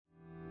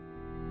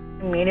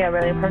Media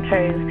really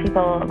portrays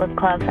people with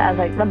clubs as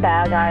like the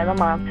bad guy, the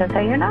monster. So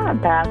you're not a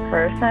bad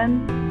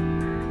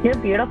person. You're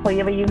beautiful. You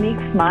have a unique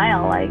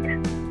smile, like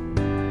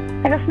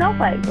a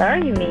snowflake. They're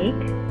unique.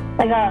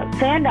 Like a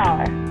sand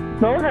dollar.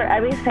 Those are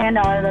every sand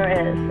dollar there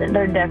is.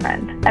 They're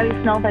different. Every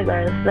snowflake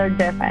there is. They're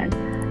different.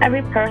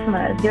 Every person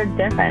there is. You're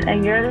different,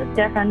 and your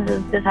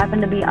differences just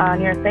happen to be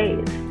on your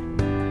face.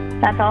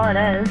 That's all it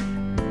is.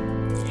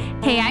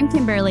 Hey, I'm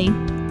Kimberly.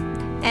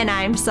 And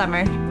I'm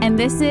Summer. And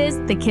this is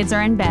The Kids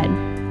Are in Bed.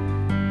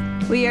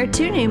 We are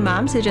two new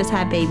moms who just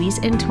had babies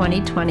in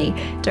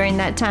 2020. During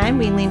that time,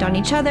 we leaned on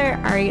each other,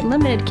 our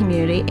limited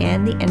community,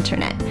 and the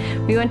internet.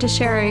 We want to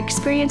share our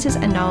experiences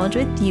and knowledge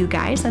with you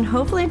guys and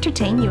hopefully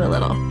entertain you a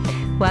little.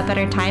 What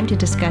better time to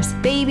discuss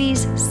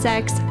babies,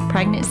 sex,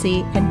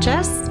 pregnancy, and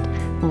just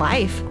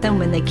life than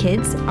when the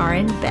kids are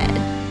in bed.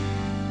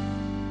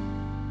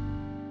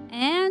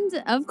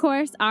 And, of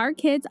course, our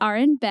kids are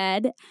in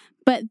bed.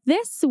 But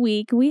this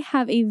week, we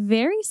have a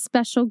very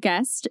special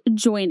guest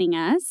joining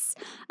us.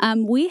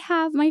 We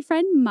have my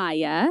friend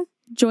Maya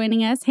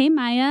joining us. Hey,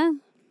 Maya.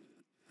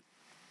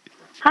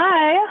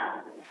 Hi.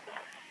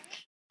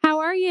 How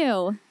are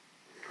you?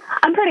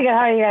 I'm pretty good. How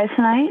are you guys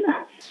tonight?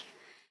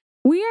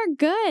 We are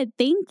good.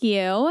 Thank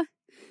you.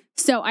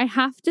 So I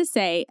have to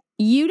say,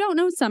 you don't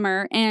know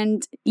Summer,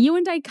 and you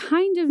and I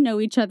kind of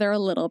know each other a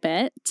little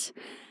bit.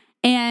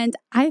 And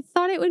I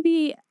thought it would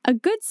be a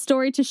good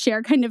story to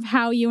share kind of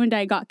how you and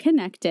I got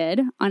connected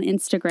on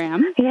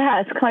Instagram. Yeah,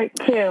 it's quite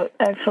cute,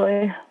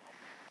 actually.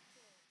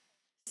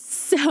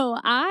 So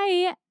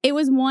it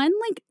was one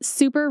like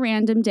super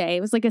random day.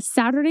 It was like a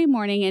Saturday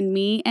morning and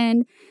me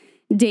and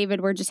David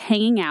were just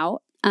hanging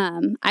out.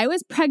 I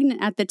was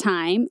pregnant at the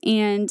time,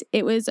 and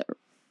it was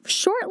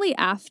shortly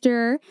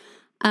after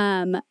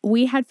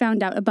we had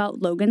found out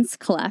about Logan's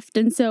cleft.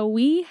 And so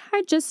we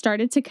had just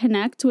started to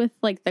connect with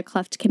like the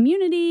cleft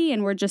community,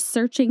 and we're just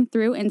searching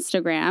through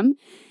Instagram.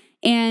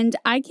 And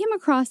I came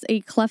across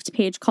a cleft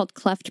page called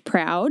Cleft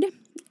Proud.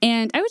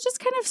 And I was just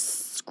kind of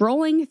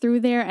scrolling through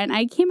there, and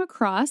I came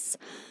across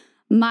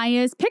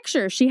Maya's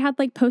picture. She had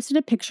like posted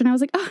a picture, and I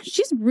was like, oh,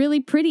 she's really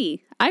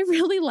pretty. I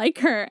really like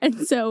her.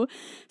 And so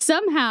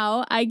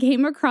somehow I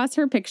came across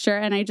her picture,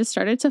 and I just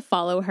started to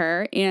follow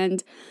her.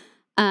 And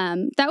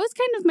that was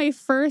kind of my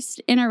first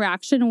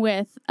interaction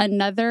with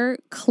another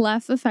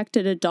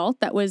cleft-affected adult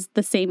that was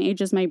the same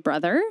age as my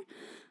brother.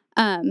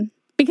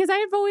 Because I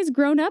have always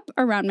grown up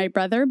around my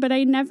brother, but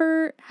I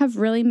never have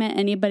really met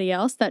anybody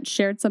else that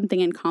shared something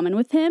in common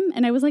with him.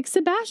 And I was like,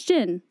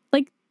 Sebastian,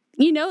 like,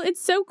 you know,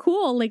 it's so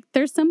cool. Like,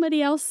 there's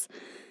somebody else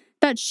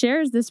that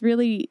shares this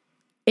really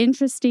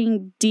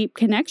interesting, deep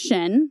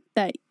connection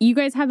that you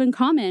guys have in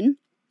common.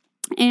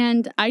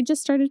 And I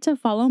just started to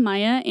follow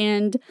Maya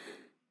and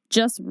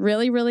just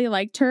really, really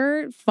liked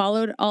her,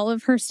 followed all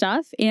of her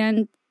stuff,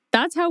 and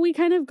that's how we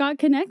kind of got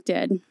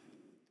connected.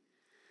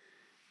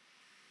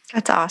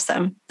 That's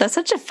awesome. That's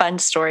such a fun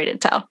story to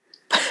tell.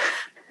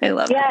 I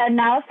love it. Yeah, and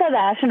now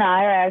Sebastian and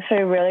I are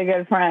actually really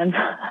good friends.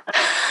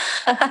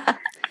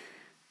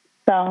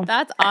 So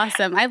That's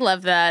awesome. I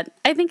love that.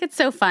 I think it's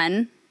so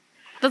fun.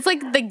 That's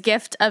like the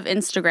gift of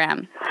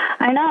Instagram.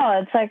 I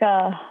know, it's like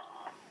a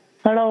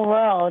little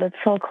world. It's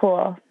so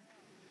cool.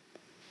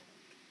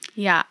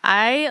 Yeah,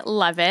 I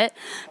love it.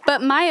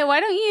 But Maya, why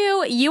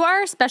don't you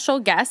are a special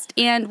guest,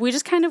 and we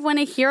just kind of want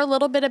to hear a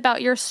little bit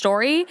about your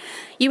story.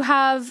 You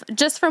have,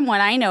 just from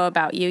what I know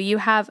about you, you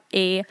have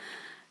a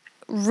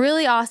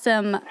really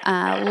awesome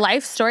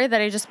life story that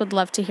I just would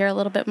love to hear a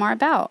little bit more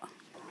about.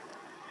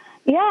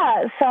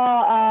 Yeah, so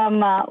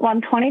well,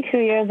 I'm 22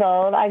 years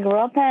old. I grew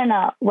up in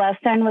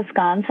northwestern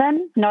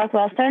Wisconsin, and I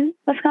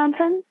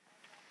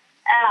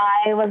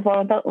was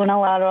born with a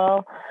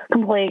unilateral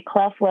complete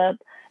cleft lip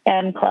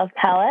and cleft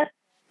palate,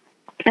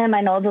 and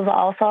my nose was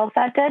also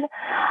affected.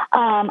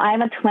 I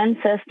have a twin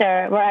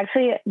sister. We're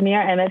actually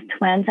mirror image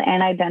twins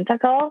and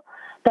identical,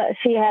 but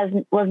she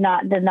was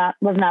not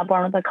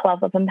born with a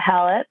cleft lip and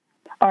palate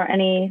or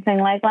anything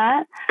like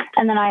that.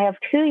 And then I have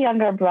two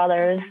younger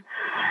brothers,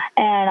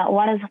 and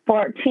one is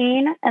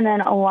 14, and then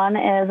one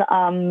is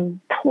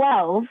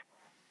 12.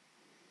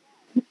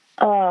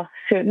 Oh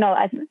shoot, no,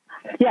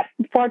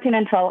 14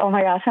 and 12. Oh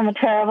my gosh, I'm a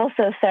terrible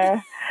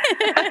sister.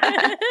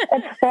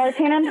 It's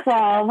 14 and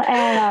 12,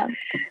 and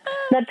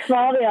the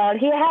 12-year-old,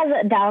 he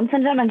has Down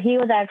syndrome, and he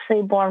was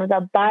actually born with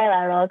a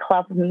bilateral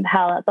cleft and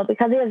palate. But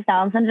because he has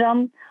Down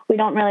syndrome, we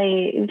can't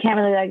really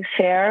like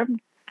share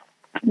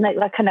like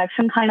the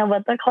connection kind of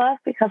with the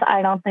cleft, because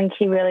I don't think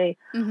he really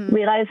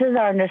realizes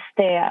or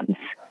understands.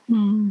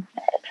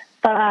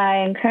 But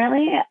I'm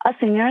currently a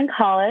senior in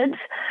college,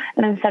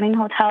 and I'm studying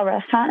hotel,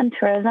 restaurant, and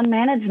tourism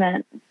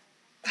management.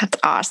 That's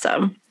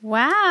awesome.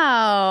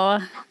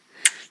 Wow.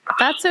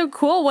 That's so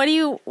cool.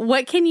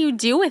 What can you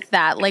do with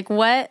that? Like,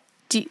 what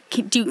do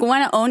you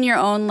want to own your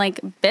own like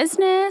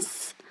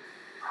business?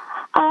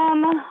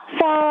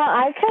 So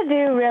I could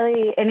do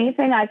really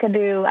anything. I could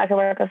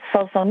work with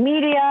social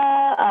media,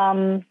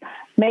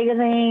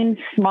 magazines,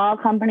 small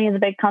companies,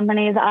 big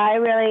companies. I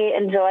really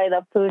enjoy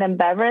the food and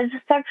beverage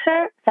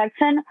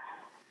section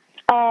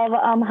of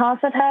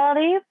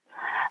hospitality.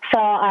 So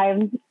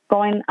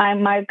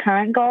my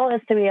current goal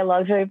is to be a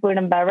luxury food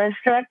and beverage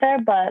director,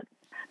 but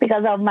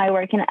because of my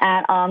working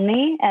at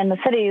Omni and the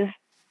cities,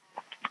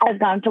 I've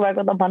gone to work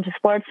with a bunch of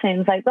sports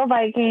teams like the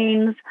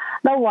Vikings,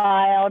 the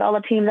Wild, all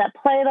the teams that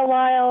play the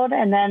Wild,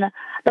 and then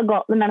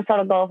the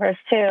Minnesota Gophers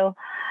too.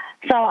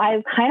 So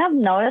I kind of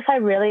noticed I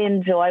really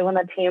enjoy when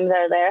the teams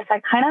are there. So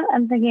I kind of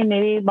am thinking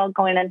maybe about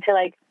going into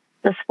like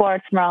the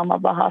sports realm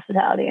of the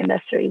hospitality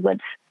industry,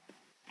 which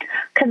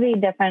could be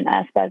different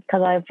aspects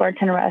because I've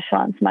worked in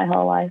restaurants my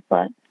whole life.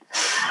 But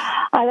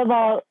I have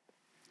about,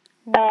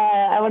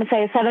 I would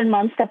say 7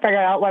 months to figure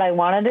out what I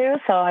want to do.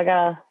 So I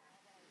gotta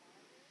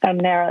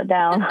narrow it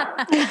down.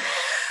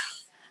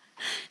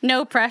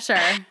 No pressure.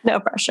 No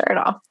pressure at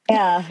all.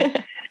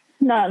 Yeah.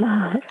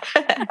 No.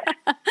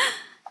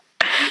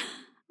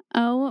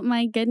 Oh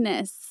my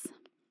goodness.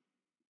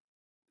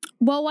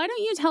 Well, why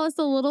don't you tell us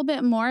a little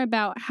bit more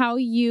about how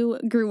you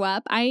grew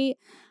up? I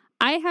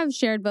have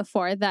shared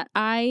before that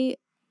I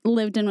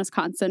lived in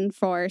Wisconsin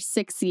for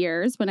 6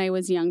 years when I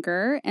was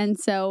younger. And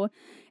so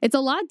it's a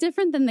lot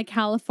different than the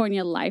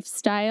California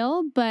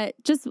lifestyle, but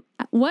just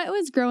what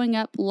was growing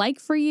up like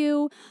for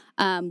you?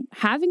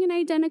 Having an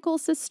identical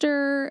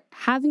sister,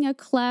 having a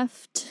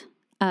cleft,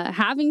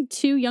 having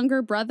 2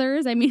 younger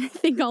brothers. I mean, I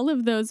think all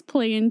of those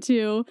play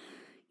into,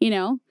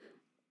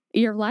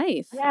 your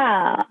life.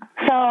 Yeah.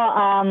 So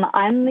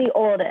I'm the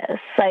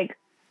oldest. Like,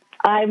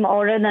 I'm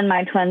older than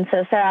my twin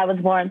sister. I was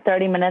born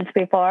 30 minutes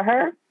before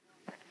her.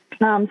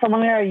 So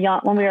when we were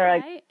young,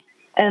 like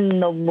in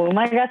the womb,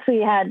 I guess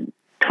we had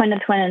twin to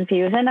twin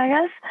infusion, I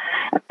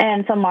guess.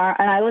 And so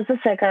and I was the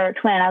sicker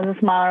twin. I was the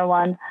smaller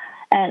one.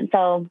 And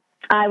so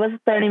I was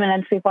 30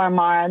 minutes before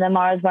Mara, and then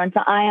Mara was born.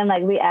 So I am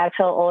like the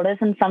actual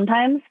oldest. And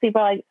sometimes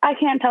people are like, I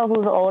can't tell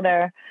who's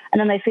older. And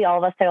then they see all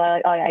of us, they're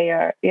like, oh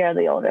yeah, you're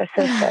the older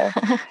sister.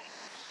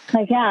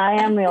 Like, yeah,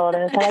 I am the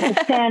oldest. I have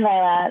to stand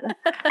by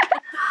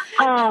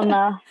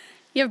that.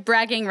 You have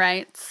bragging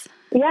rights.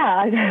 Yeah,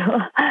 I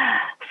do.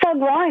 So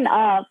growing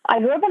up, I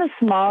grew up in a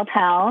small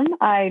town.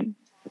 I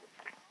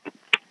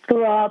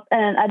grew up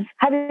and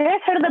have you guys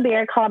heard of the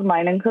beer called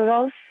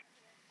Leinenkugels?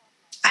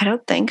 I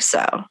don't think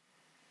so.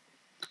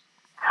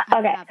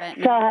 Okay.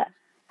 So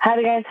have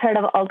you guys heard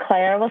of Eau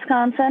Claire,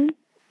 Wisconsin?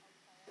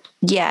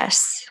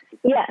 Yes.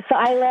 Yeah. So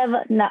I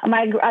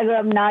grew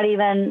up not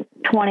even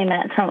 20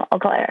 minutes from Eau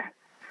Claire.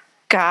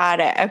 Got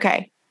it.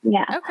 Okay.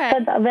 Yeah. Okay. So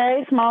it's a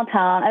very small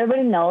town.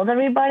 Everybody knows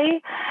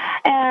everybody.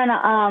 And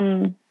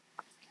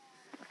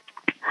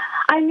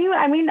I knew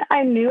I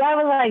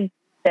was like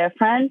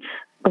different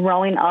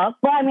growing up.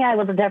 Well, I mean, I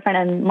was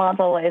different in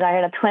multiple ways. I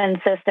had a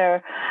twin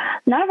sister.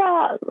 Not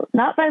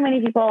very many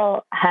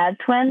people had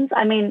twins.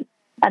 I mean,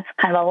 that's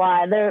kind of a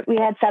lie. We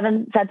had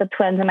 7 sets of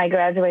twins in my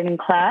graduating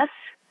class.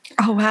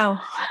 Oh,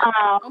 wow.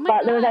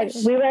 But there was like,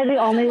 we were the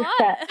only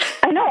set.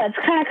 I know, it's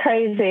kind of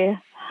crazy.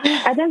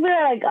 I think we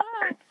were like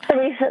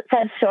 3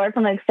 sets short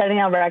from like setting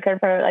a record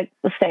for like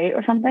the state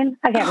or something.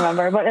 I can't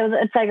remember, but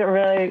it's like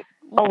really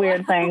a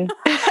weird thing.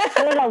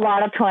 There's a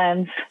lot of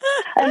twins,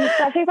 and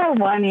especially for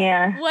 1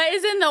 year. What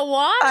is in the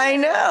water? I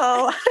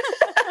know.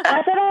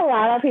 That's what a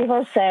lot of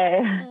people say.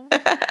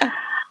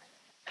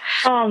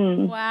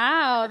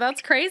 Wow,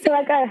 that's crazy. So I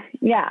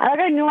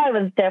knew I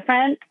was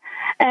different,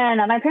 and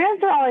my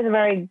parents were always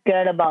very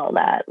good about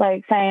that,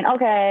 like saying,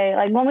 okay,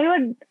 like when we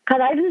would,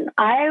 because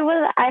I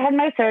had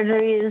my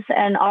surgeries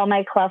and all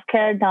my cleft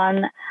care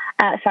done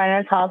at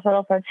Shriners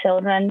Hospital for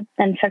Children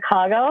in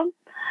Chicago,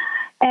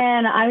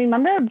 and I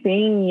remember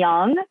being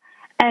young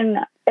and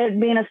it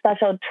being a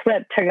special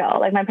trip to go.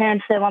 Like my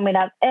parents didn't want me to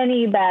have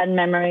any bad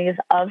memories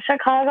of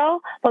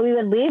Chicago, but we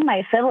would leave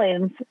my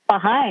siblings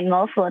behind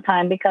most of the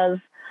time because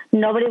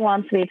nobody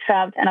wants to be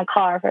trapped in a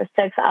car for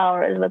 6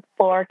 hours with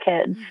 4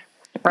 kids.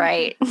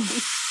 Right.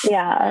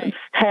 Yeah, it's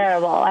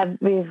terrible.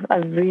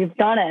 We've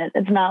done it.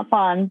 It's not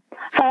fun.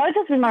 So I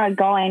just remember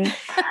going,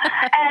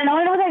 and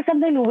it was like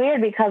something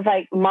weird because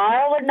like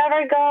Mara would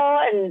never go,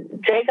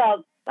 and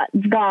Jacob's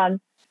gone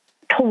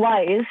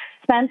twice.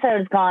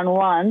 Spencer's gone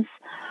once,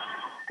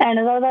 and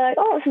I was like,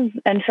 oh, this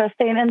is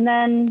interesting. And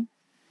then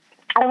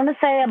I want to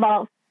say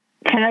about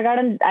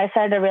kindergarten, I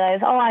started to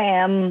realize, oh,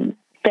 I am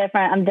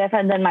different. I'm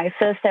different than my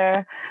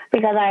sister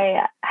because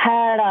I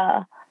had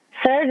a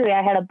surgery.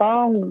 I had a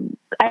bone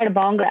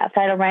graft.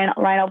 I had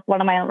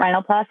one of my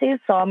rhinoplasties,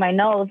 so on my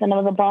nose, and it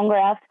was a bone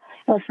graft.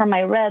 It was from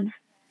my ribs.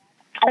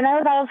 And I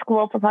was out of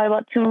school for probably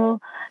about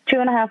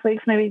 2.5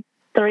 weeks, maybe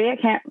 3.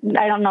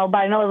 I don't know, but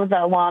I know it was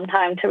a long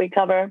time to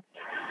recover.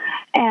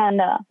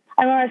 And I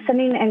remember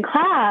sitting in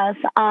class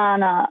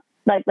on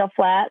like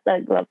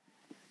the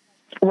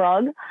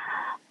rug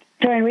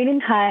during reading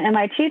time, and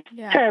my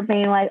teacher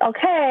being like,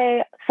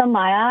 okay, so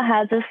Maya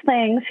has this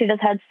thing. She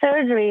just had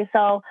surgery.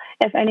 So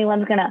if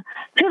anyone's to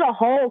the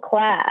whole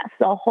class,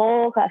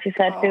 she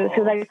said, she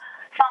was like,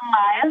 so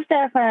Maya's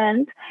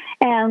different.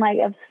 And like,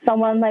 if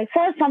someone like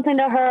says something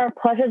to her,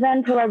 pushes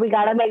into her, we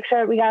got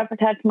to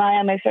protect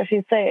Maya, make sure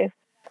she's safe.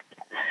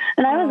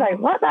 And I was like,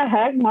 what the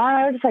heck?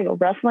 Maya was just like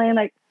wrestling,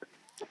 like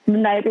the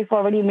night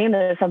before, what do you mean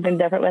there's something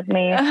different with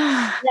me? And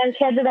then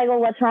she had to be like, well,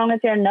 what's wrong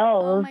with your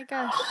nose? Oh my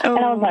gosh. And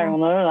I was like,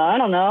 well, I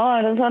don't know.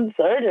 I just had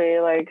surgery.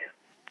 Like,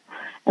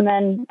 and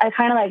then I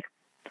kind of like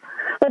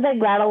would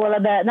like rattle a little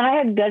bit. And then I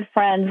had good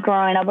friends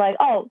growing up like,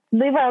 oh,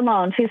 leave her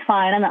alone. She's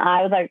fine. And then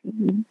I was like,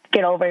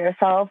 get over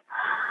yourself.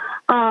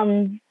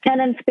 And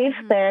then speech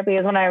therapy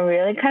is when I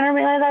really kind of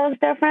realized I was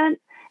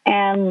different,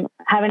 and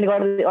having to go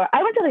to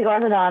I went to the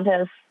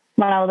orthodontist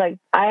when I was like,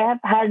 I have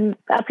had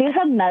a piece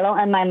of metal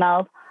in my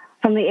mouth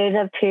from the age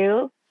of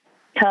 2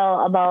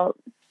 till about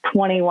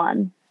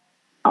 21,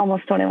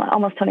 almost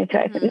 22,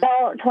 I think.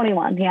 No,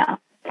 21. Yeah.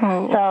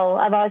 Oh. So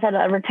I've always had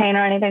a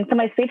retainer or anything. So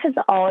my speech has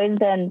always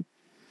been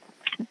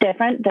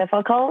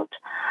difficult.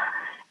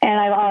 And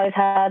I've always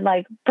had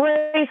like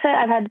braces.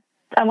 I've had,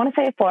 I want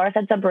to say 4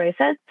 sets of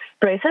braces,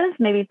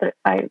 maybe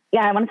I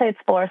want to say it's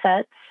 4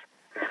 sets.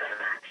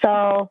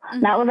 So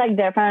that was like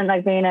different,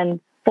 like being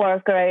in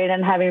 4th grade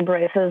and having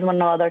braces when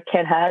no other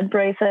kid had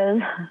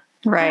braces.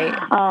 Right.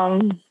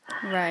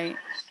 Right.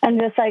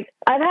 And just like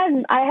I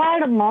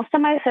had most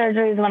of my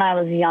surgeries when I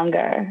was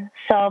younger.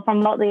 So from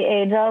about the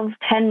age of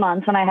 10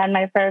 months when I had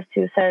my first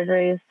 2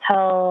 surgeries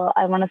till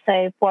I want to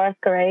say 4th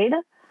grade,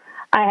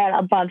 I had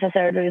a bunch of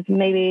surgeries,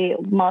 maybe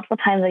multiple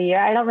times a year.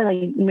 I don't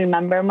really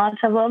remember much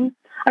of them.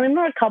 I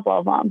remember a couple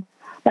of them,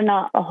 but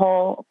not a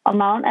whole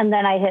amount. And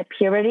then I hit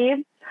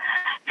puberty,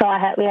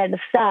 so we had to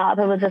stop.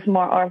 It was just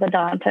more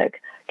orthodontic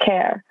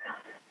care,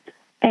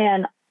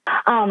 and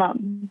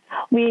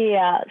we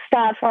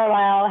stopped for a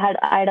while.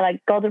 I had to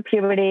like go through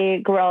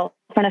puberty,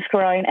 finish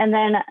growing, and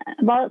then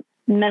about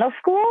middle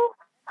school,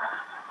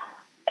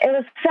 it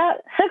was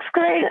 6th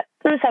grade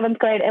through 7th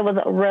grade. It was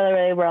really,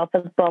 really rough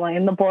with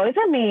bullying. The boys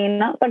were mean.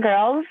 The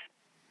girls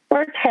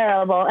were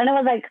terrible. And it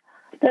was like,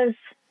 there's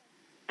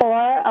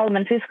 4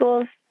 elementary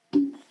schools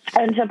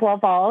in Chippewa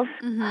Falls.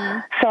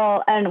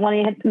 So, and when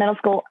you hit middle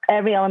school,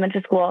 every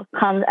elementary school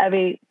comes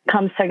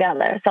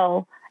together.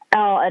 So,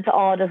 it's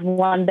all just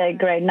one big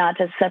grade, not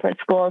just separate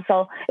schools.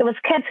 So it was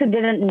kids who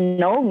didn't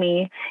know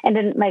me and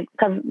didn't like,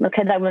 because the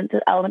kids I went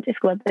to elementary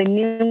school with, they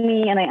knew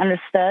me and they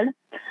understood.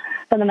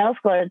 But the middle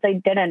schoolers, they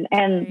didn't.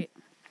 And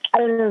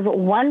there was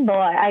one boy,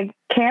 I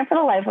can't for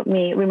the life of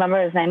me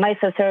remember his name. My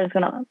sister is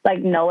going to like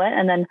know it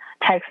and then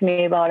text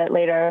me about it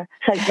later.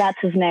 She's like, that's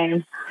his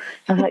name.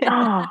 I was like,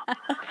 oh.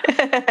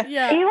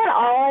 Yeah. He would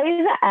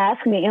always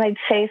ask me and like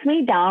chase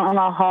me down on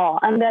the hall.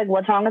 I'd be like,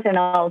 what's wrong with your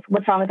nose?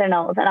 What's wrong with your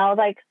nose? And I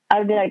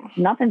would be like,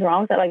 nothing's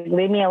wrong with it. Like,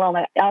 leave me alone.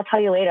 Like, I'll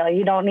tell you later. Like,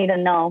 you don't need to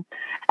know.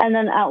 And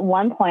then at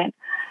one point,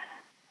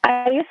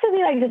 I used to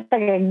be like, just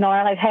like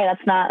ignore, like, hey,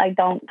 that's not, like,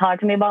 don't talk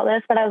to me about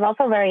this. But I was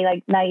also very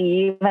like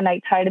naive and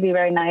like try to be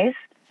very nice.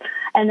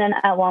 And then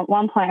at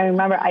one point, I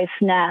remember I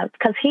snapped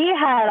because he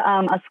had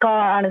a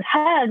scar on his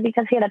head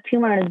because he had a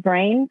tumor in his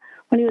brain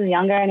when he was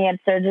younger and he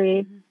had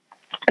surgery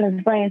in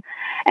his brain.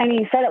 And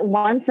he said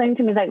one thing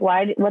to me, like,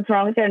 what's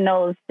wrong with your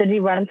nose? Did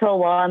you run into a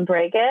wall and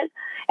break it?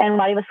 And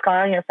why do you have a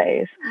scar on your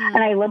face? And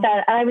I looked at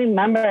it, I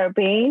remember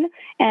being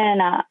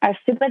in our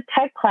stupid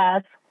tech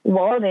class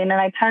welding, and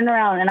I turned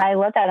around and I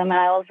looked at him and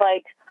I was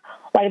like,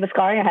 why do you have a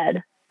scar on your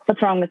head?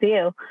 What's wrong with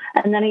you?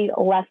 And then he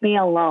left me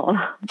alone.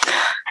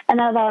 And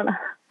I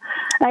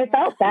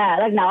felt bad.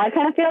 Like, now I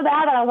kind of feel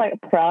bad, but I was like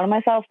proud of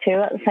myself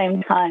too at the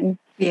same time.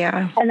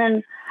 Yeah. And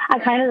then I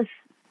kind of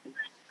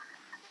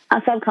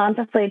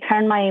subconsciously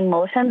turned my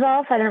emotions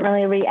off. I didn't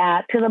really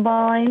react to the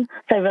bullying.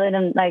 So I really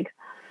didn't like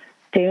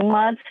do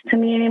much to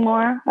me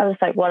anymore. I was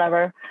like,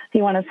 whatever. If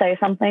you want to say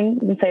something,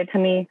 you can say it to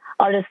me.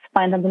 I'll just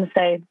find something to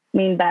say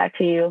mean back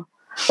to you.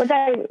 Which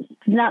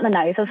not the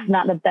nicest,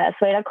 not the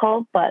best way to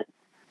cope, but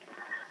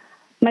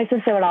my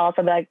sister would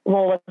also be like,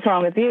 well, what's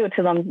wrong with you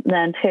to them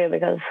then too,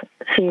 because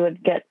she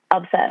would get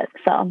upset.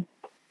 So,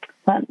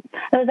 but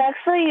there was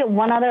actually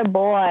one other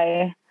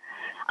boy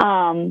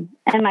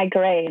in my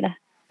grade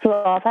who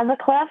also has a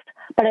cleft,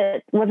 but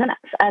it wasn't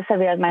as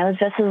severe as mine. It was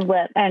just his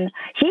lip. And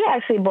he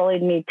actually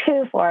bullied me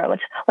too for it,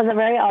 which was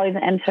always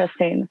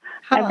interesting.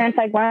 My parents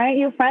like, why aren't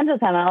you friends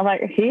with him? And I was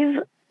like, he's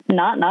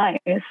not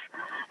nice.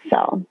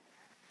 So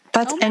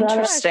that's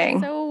interesting.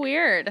 Gosh, that's so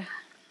weird.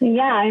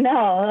 Yeah, I know.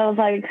 I was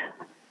like,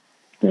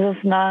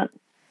 just not,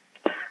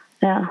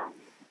 yeah.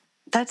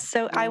 That's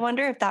so, I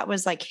wonder if that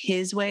was like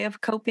his way of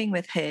coping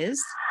with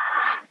his,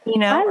 you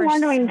know? I'm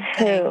wondering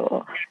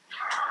too.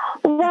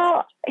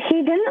 Well,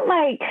 he didn't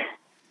like,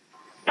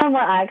 from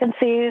what I could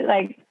see,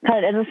 like,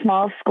 because it's a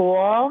small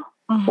school.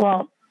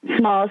 Well,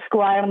 small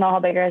school. I don't know how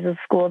big his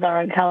schools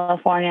are in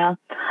California.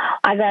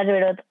 I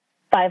graduated with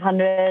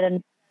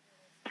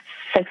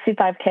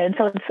 565 kids,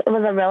 so it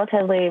was a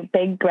relatively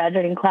big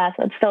graduating class.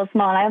 It's still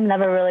small, and I've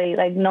never really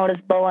like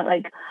noticed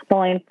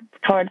bullying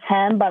towards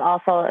him, but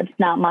also it's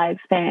not my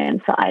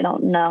experience, so I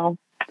don't know.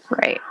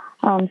 Right.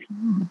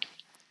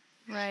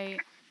 Right.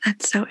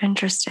 That's so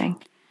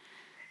interesting.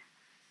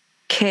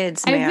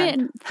 Kids, man. I've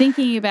been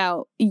thinking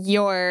about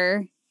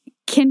your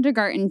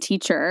kindergarten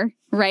teacher,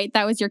 right?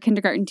 That was your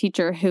kindergarten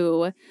teacher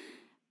who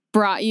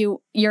brought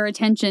your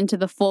attention to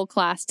the full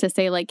class to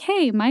say like,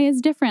 hey,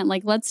 Maya's different.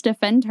 Like, let's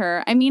defend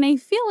her. I mean, I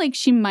feel like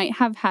she might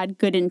have had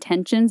good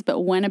intentions, but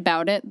went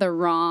about it the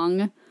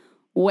wrong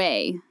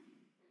way.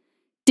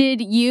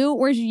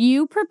 Were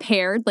you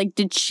prepared? Like,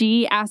 did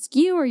she ask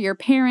you or your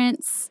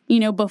parents,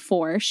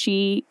 before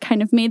she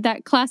kind of made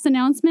that class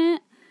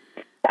announcement?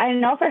 I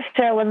know for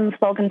sure it wasn't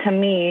spoken to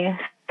me.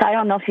 So I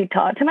don't know if she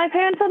talked to my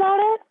parents about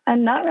it.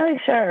 I'm not really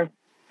sure.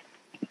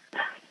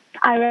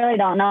 I really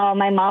don't know.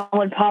 My mom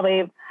would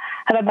probably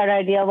have a better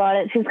idea about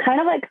it. She's kind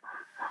of like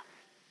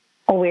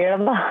weird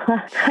about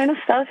that kind of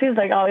stuff. She's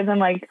like always been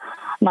like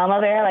mama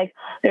bear, like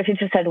their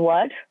teacher said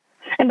what?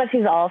 But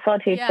she's also a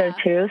teacher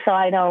too, so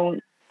I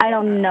don't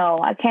know.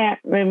 I can't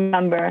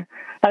remember.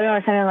 I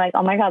remember saying like,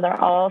 oh my God, they're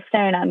all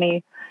staring at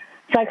me.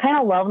 So I kind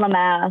of love the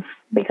mask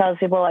because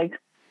people like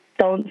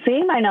don't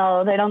see my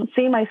nose, they don't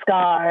see my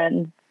scar,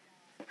 and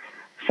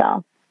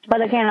so, but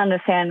they can't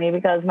understand me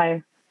because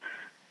my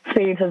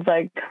speech is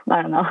like,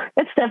 I don't know.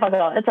 It's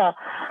difficult. It's a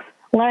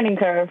learning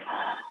curve.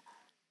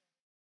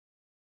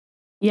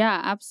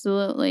 Yeah,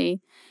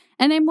 absolutely.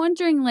 And I'm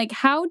wondering, like,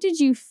 how did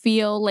you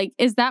feel? Like,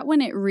 is that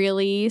when it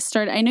really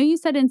started? I know you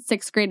said in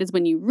 6th grade is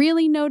when you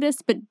really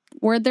noticed, but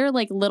were there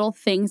like little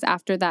things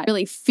after that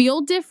really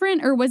feel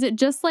different? Or was it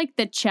just like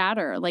the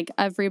chatter, like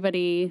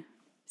everybody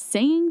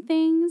saying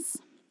things?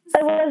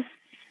 It was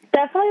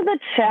definitely the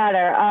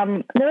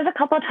chatter. There was a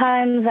couple of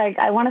times, like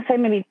I want to say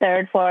maybe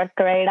 3rd, 4th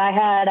grade.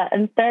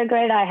 In 3rd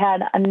grade, I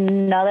had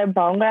another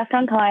bone graft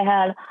done because I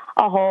had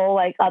a hole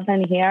like up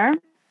in here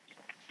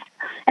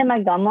in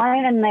my gum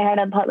line, and they had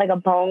to put like a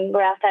bone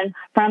graft in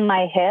from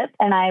my hip,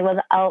 and I was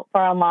out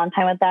for a long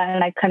time with that,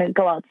 and I couldn't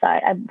go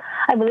outside.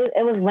 I believe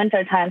it was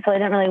winter time, so they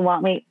didn't really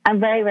want me. I'm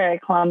very, very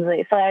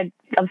clumsy, so I'm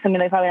assuming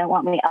they probably didn't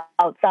want me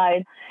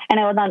outside, and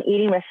I was on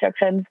eating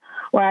restrictions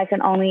where I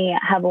can only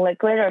have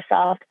liquid or a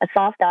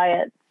soft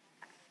diet.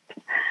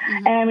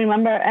 Mm-hmm. And I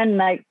remember, and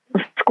like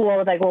school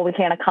was like, well, we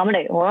can't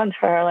accommodate lunch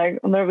for her. Like,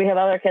 we have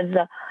other kids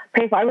to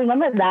pay for. I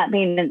remember that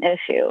being an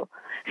issue.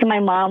 So my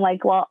mom,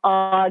 like, well,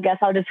 I guess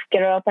I'll just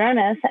get her a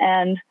thermos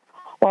and,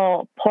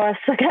 well, pour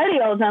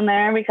SpaghettiOs in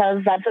there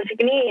because that's what she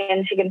can eat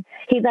and she can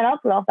heat that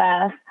up real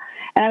fast.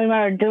 And I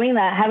remember doing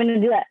that, having to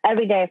do that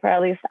every day for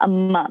at least a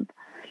month.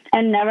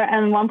 And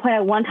one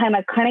time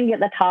I couldn't get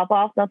the top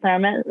off the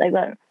thermos, like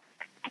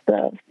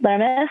the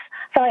thermos.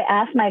 So I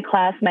asked my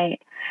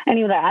classmate, and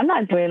he was like, I'm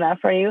not doing that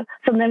for you.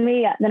 So then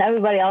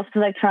everybody else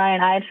was like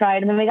trying, I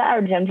tried, and then we got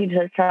our gym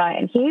teacher to try,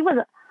 and he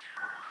was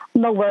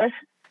the worst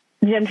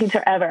gym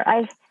teacher ever.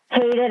 I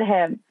hated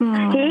him.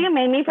 He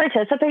made me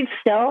participate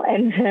still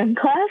in gym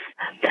class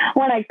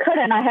when I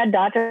couldn't. I had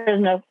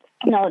doctor's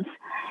notes.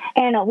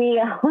 And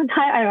one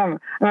time, I remember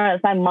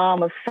this, my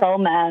mom was so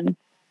mad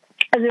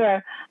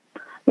because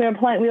we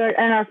were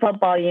in our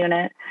football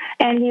unit,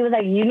 and he was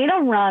like, you need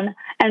to run,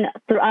 and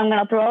I'm going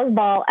to throw this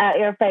ball at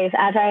your face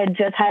after I had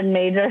just had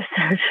major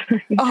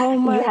surgery. Oh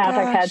my gosh. You have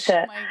to catch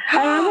it.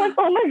 And I'm like,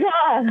 oh my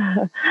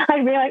God.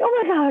 I'd be like,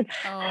 oh my God.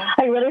 Oh.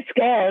 I'm really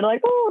scared.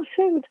 Like, oh,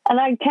 shoot. And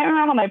I can't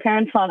remember my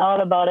parents found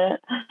out about it,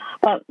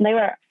 but they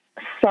were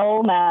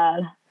so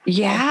mad.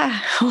 Yeah.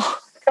 So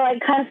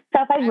like kind of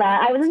stuff like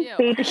that. I was in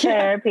speech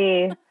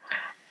therapy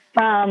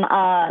from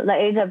the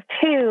age of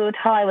 2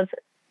 till I was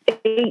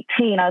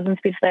 18. I was in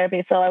speech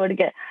therapy, so I would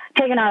get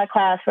taken out of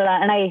class for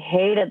that, and I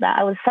hated that.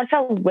 I was such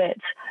a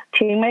witch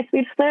to my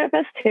speech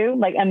therapist too,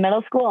 like in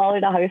middle school all the way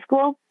to high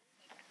school.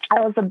 I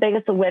was the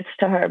biggest witch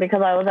to her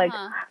because I was like,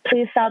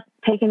 please stop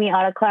taking me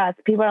out of class.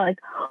 People are like,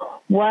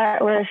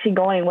 where is she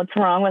going? What's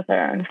wrong with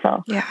her?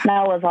 So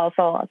that was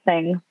also a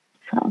thing.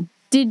 So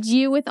did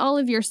you, with all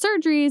of your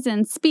surgeries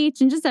and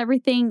speech and just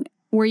everything,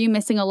 were you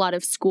missing a lot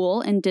of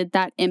school, and did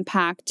that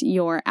impact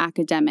your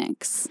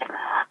academics?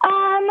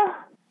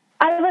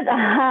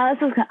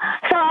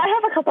 So I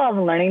have a couple of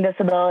learning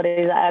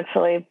disabilities,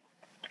 actually.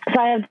 So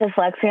I have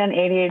dyslexia and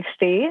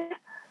ADHD.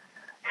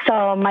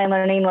 So my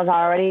learning was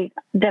already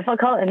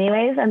difficult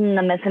anyways, and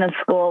the missing of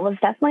school was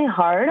definitely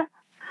hard.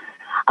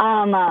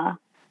 I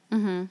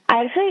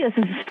actually,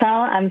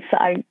 I'm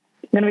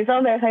going to be so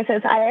embarrassed I say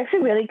this. I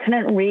actually really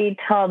couldn't read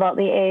till about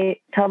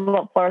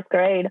 4th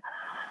grade.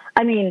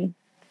 I mean,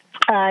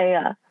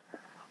 I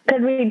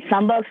could read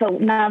some books, but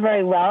not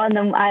very well. And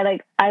then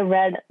I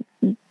read,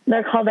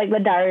 they're called like The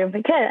Diary of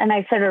a Kid, and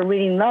I started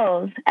reading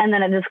those, and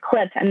then it just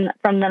clicked, and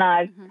from then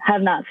I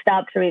have not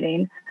stopped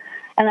reading.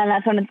 And then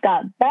that's when it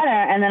got better,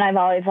 and then I've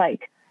always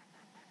like,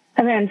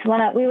 my parents,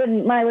 when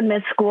I would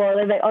miss school,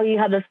 they'd be like, oh, you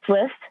have this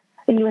list,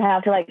 and you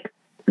have to like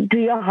do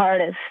your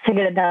hardest to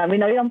get it done. We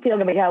know you don't feel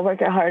good, but you gotta work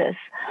your hardest.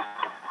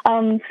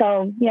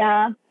 So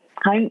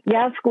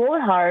school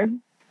is hard.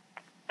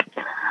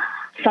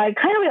 So I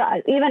kind of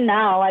realized, even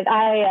now, like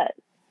I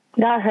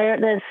got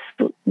hurt in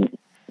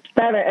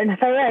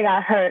February I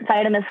got hurt, so I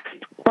had to miss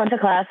a bunch of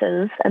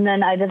classes, and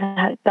then I just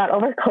got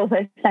over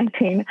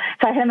COVID-19,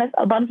 so I had to miss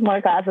a bunch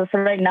more classes. So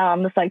right now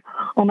I'm just like,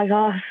 oh my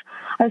gosh,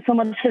 I have so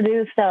much to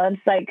do still.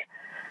 It's like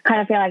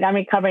kind of feeling like I'm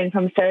recovering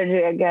from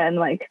surgery again,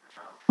 like,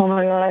 oh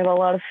my God, I have a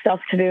lot of stuff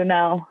to do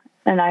now,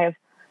 and I have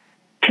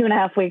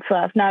 2.5 weeks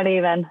left, not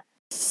even.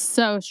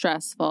 So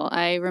stressful.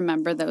 I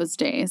remember those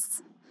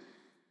days.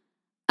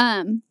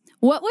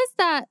 What was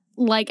that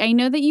like? I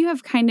know that you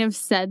have kind of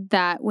said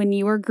that when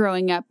you were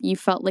growing up, you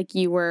felt like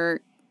you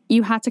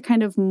had to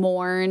kind of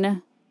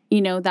mourn,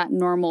 that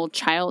normal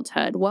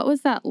childhood. What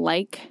was that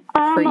like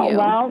for you?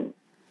 Well,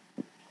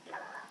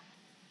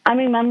 I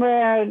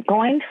remember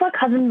going to a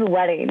cousin's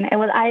wedding. We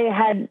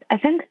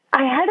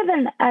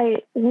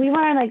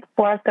were in like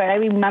fourth grade. I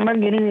remember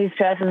getting these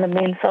dresses and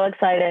being so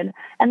excited.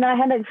 And then I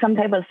had like some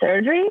type of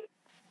surgery,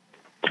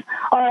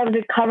 or I was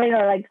recovering,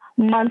 or like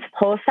months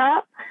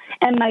post-op.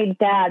 And my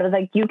dad was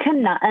like, you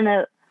cannot, and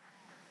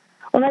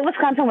like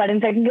Wisconsin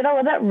weddings, they can get a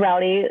little bit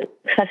rowdy,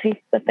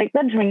 especially with like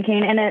the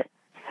drinking. And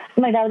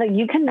my dad was like,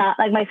 you cannot,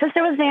 like my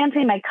sister was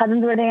dancing, my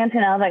cousins were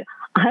dancing. I was like,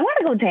 I want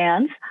to go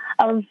dance.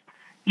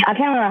 I can't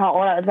remember how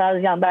old I was, but I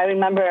was young, but I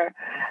remember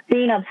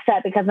being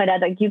upset because my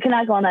dad's like, you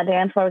cannot go on that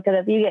dance floor because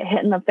if you get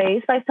hit in the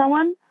face by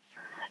someone,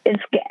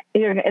 it's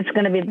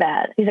going to be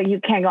bad. He's like, you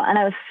can't go. And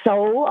I was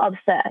so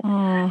upset.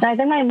 And I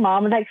think my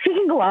mom was like, she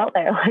can go out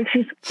there. Like,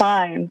 she's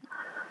fine.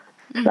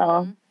 Mm-hmm.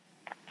 So,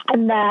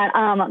 and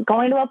then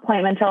going to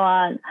appointments a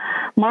lot.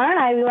 Mara and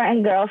I, we were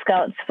in Girl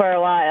Scouts for a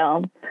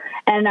while.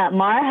 And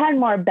Mara had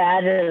more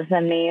badges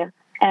than me.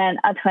 And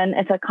a twin,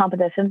 it's a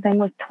competition thing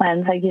with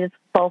twins. Like, you just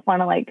both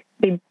want to, like,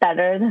 be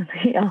better than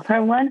the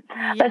other one.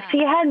 Yeah. But she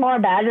had more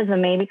badges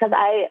than me because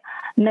I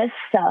missed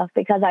stuff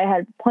because I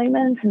had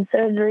appointments and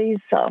surgeries.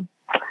 So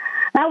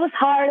that was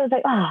hard. I was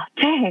like, oh,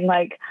 dang.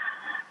 Like,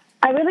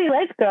 I really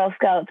liked Girl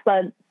Scouts,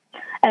 but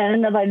I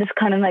ended up, I just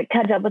kind of, like,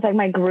 catch up with, like,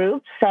 my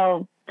group.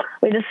 So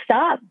we just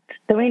stopped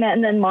doing it.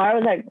 And then Mara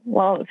was like,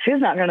 well, she's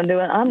not going to do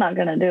it. I'm not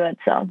going to do it.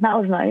 So that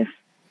was nice.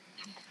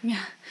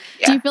 Yeah.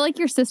 Do you feel like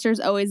your sister's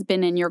always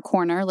been in your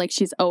corner? Like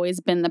she's always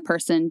been the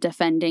person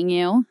defending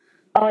you?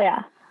 Oh,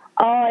 yeah.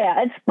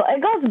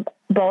 It goes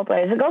both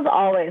ways. It goes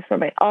always for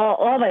me.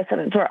 All my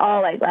siblings were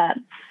all like that.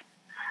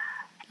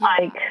 Yeah.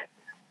 Like,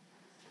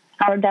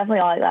 I would definitely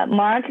all like that.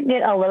 Mara can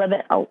get a little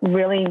bit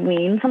really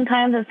mean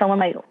sometimes if someone,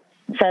 like,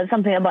 says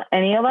something about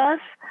any of us.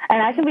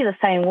 And I can be the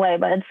same way,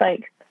 but it's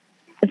like,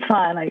 it's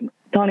fine. Like,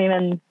 don't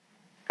even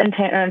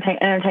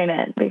entertain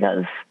it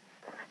because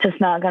it's just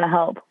not going to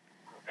help.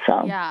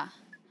 So. Yeah.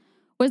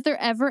 Was there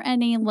ever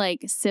any,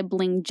 like,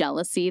 sibling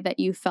jealousy that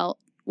you felt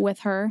with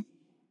her?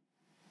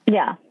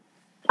 Yeah.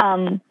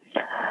 In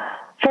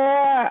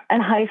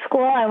high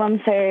school, I want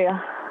to say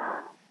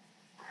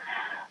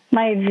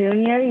my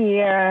junior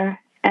year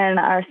and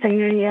our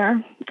senior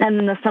year, and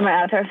then the summer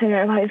after our senior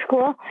year of high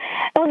school,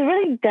 it was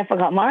really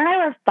difficult. Mara and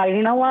I were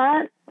fighting a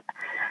lot.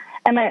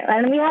 And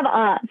we have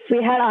aunts.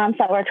 We had aunts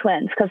that were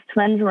twins because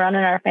twins run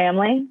in our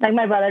family. Like,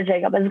 my brother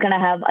Jacob is going to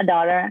have a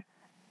daughter.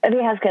 If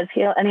he has kids,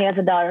 and he has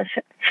a daughter,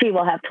 she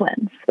will have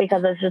twins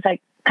because it's just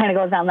like kind of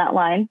goes down that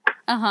line.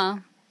 Uh-huh.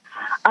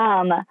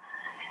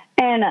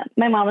 And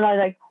my mom was always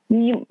like,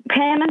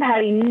 Pam and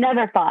Patty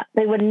never fought.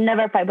 They would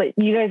never fight, but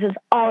you guys just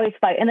always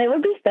fight. And they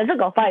would be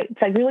physical fights.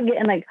 Like, we would get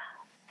in like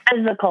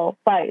physical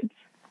fights.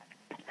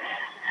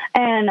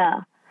 And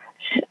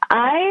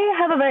I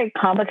have a very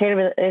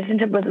complicated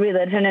relationship with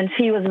religion, and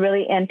she was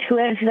really into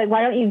it. And she's like,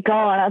 why don't you go?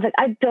 And I was like,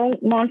 I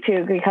don't want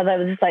to, because I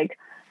was just like,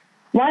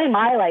 why am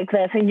I like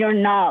this and you're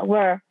not?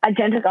 We're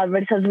identical.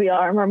 Everybody says we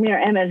are. We're mirror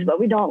image, but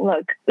we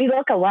look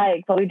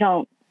alike, but we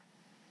don't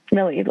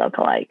really look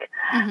alike.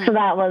 Mm-hmm. So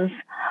that was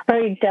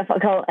very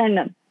difficult.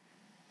 And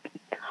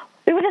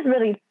we would just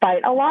really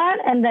fight a lot.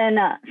 And then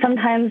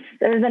sometimes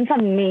there's been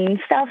some mean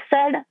stuff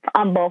said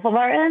on both of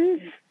our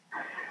ends.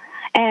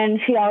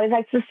 And she always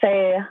likes to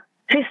say,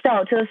 she's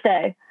still to this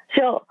day,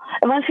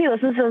 when she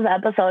listens to this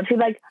episode, she's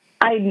like,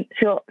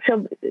 she'll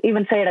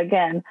even say it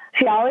again.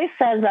 She always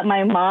says that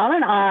my mom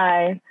and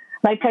I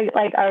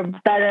are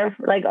better,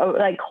 like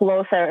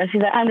closer. And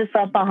she's like, I'm just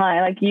left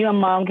behind. Like, you and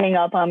mom gang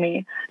up on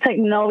me. It's like,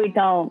 no, we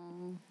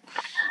don't.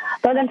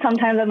 But then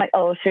sometimes I'm like,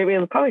 oh shit, we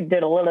probably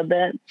did a little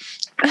bit.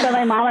 So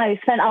my mom and I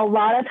spent a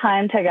lot of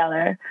time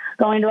together,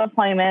 going to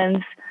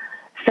appointments,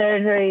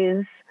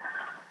 surgeries,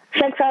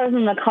 6 hours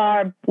in the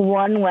car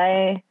one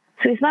way.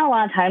 So we spent a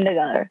lot of time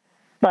together.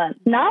 But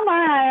now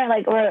Mara and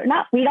I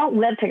are we don't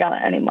live together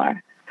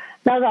anymore.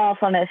 That was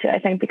also an issue, I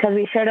think, because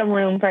we shared a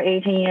room for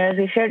 18 years.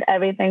 We shared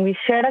everything. We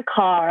shared a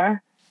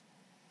car.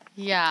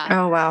 Yeah.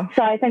 Oh, wow.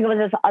 So I think it was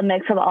just a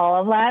mix of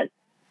all of that,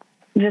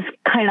 just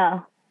kind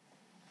of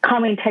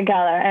coming together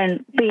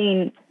and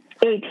being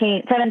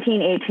 17,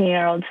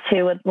 18-year-olds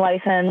too, with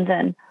license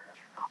and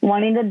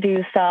wanting to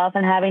do stuff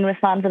and having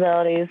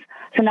responsibilities.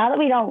 So now that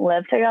we don't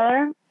live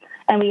together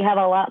and we have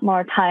a lot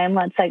more time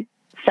that's like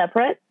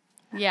separate,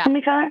 from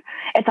each other,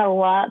 it's a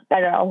lot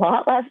better, a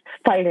lot less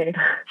fighting.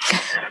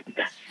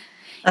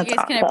 You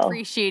guys can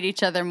appreciate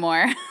each other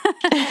more.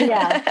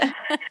 Yeah,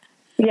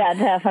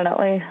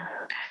 definitely.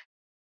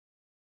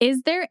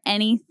 Is there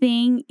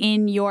anything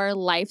in your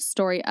life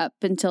story up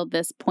until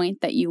this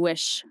point that you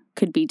wish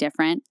could be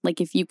different?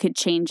 Like, if you could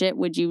change it,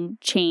 would you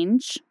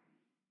change?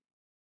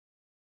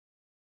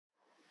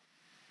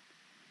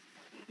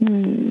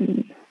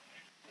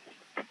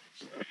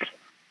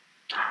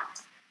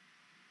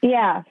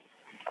 Yeah.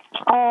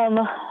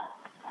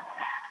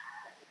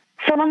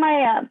 So when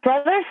my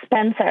brother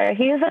Spencer,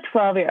 he's a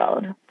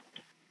 12-year-old.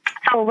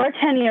 So we're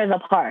 10 years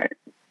apart.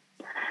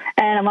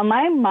 And when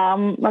my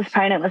mom was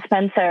pregnant with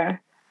Spencer,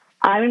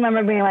 I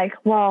remember being like,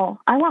 well,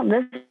 I want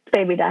this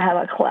baby to have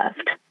a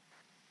cleft.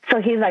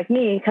 So he's like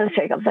me, because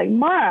Jacob's like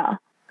Mara.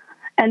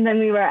 And then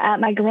we were at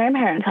my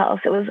grandparents' house.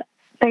 It was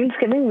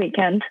Thanksgiving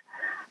weekend.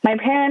 My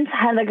parents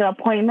had like an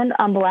appointment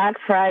on Black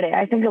Friday,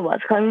 I think it was.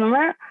 Because I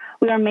remember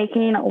we were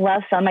making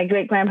Lessa. My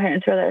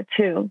great-grandparents were there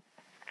too.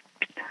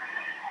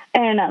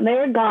 And they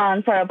were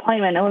gone for an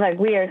appointment. It was like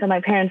weird because my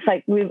parents,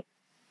 like, it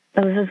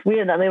was just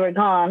weird that they were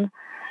gone.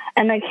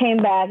 And they came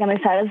back and they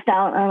sat us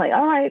down. And I'm like,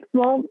 all right,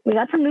 well, we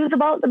got some news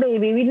about the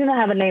baby. We didn't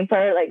have a name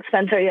for like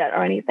Spencer yet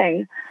or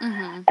anything.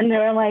 Mm-hmm. And they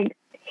were like,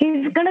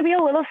 he's going to be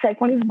a little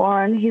sick when he's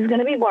born. He's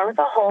going to be born with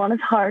a hole in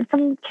his heart,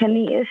 some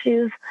kidney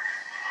issues.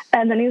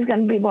 And then he's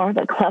going to be born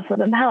with a cleft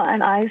with a palate.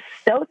 And I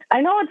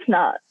know it's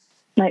not,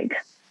 like,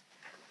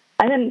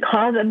 I didn't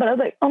cause it, but I was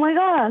like, oh my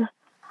God.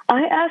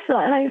 I asked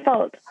that and I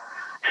felt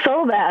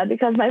so bad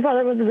because my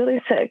brother was really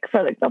sick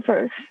for like the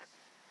first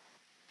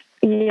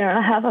year and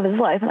a half of his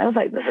life. And I was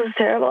like, this is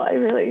terrible.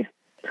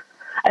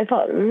 I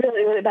felt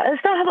really, really bad. I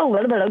still have a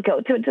little bit of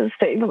guilt to it to this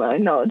day, but I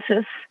know it's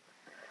just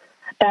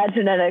bad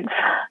genetics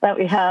that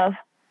we have,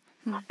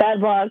 bad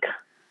luck.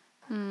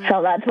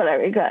 So that's what I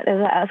regret,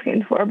 is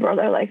asking for a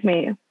brother like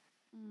me.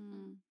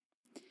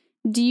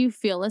 Do you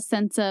feel a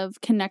sense of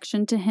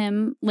connection to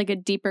him, like a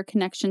deeper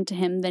connection to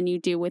him than you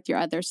do with your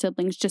other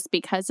siblings just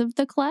because of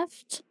the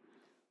cleft?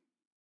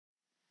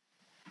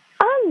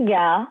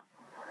 Yeah.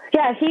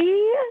 Yeah,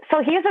 he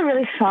has a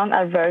really strong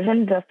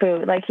aversion to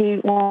food. Like, he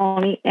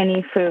won't eat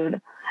any food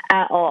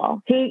at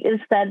all. He is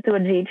fed through a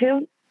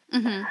G-tube.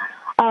 Mm-hmm.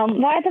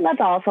 Well, I think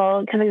that's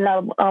also because he's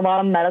got a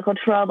lot of medical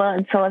trouble,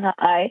 and so is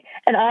I.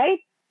 And I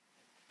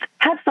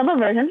have some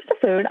aversions to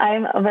food.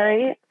 I'm a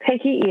very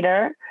picky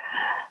eater.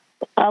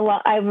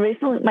 I've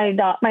recently,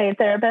 my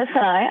therapist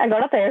and I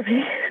go to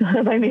therapy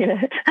if I need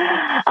it.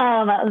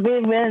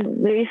 We've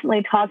been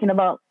recently talking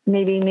about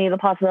maybe the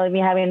possibility of me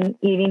having an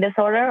eating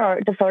disorder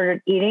or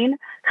disordered eating,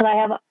 because I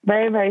have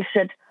very, very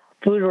strict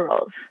food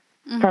rules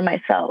for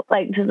myself.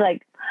 Like, just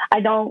like, I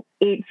don't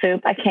eat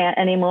soup. I can't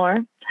anymore.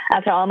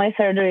 After all my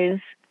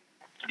surgeries,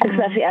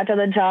 especially after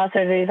the jaw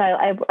surgeries,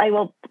 I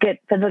will get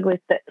physically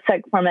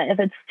sick from it if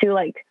it's too,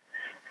 like,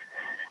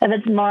 if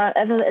it's more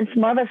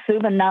of a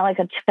soup and not like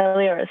a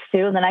chili or a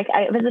stew, then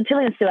if it's a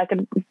chili and stew, I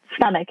can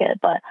stomach it.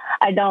 But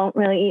I don't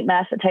really eat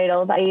mashed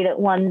potatoes. I eat it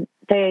one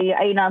day.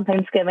 I eat on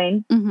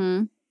Thanksgiving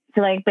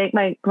to like make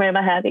my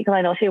grandma happy, because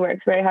I know she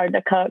works very hard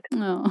to cook.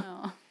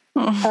 Oh.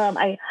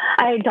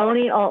 I don't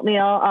eat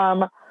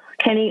oatmeal.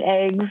 Can't eat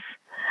eggs.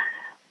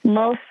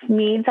 Most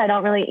meats I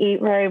don't really eat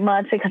very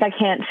much because I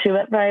can't chew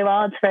it very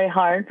well. It's very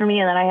hard for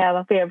me, and then I have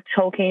a fear of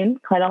choking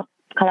because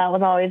that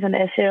was always an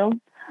issue.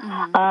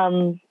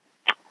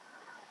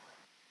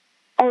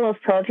 All those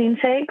protein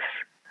shakes,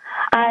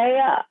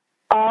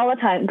 all the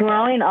time,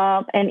 growing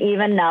up, and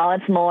even now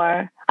it's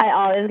more, I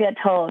always get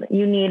told,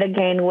 you need to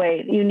gain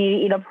weight, you need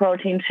to eat a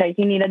protein shake,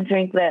 you need to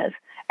drink this.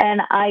 And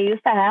I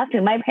used to have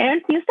to. My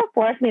parents used to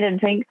force me to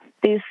drink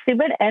these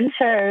stupid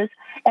Ensures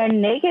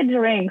and naked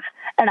drinks,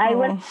 and I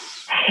would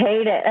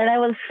hate it. And I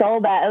was so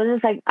bad. It was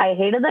just like, I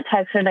hated the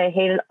texture, and I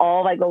hated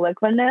all like the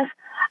liquidness.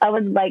 I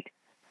would like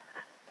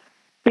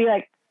be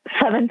like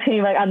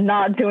 17, like, I'm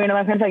not doing it.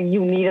 My parents like,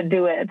 you need to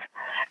do it.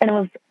 And it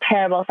was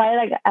terrible. So I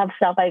like have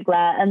stuff like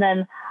that. And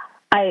then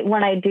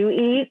when I do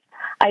eat,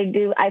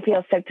 I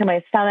feel sick to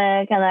my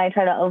stomach, and then I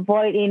try to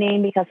avoid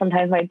eating because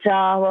sometimes my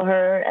jaw will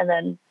hurt. And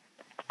then,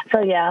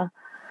 so yeah,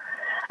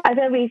 I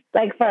feel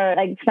for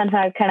Spencer,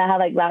 I kind of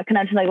have like that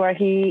connection, like where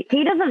he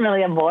doesn't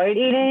really avoid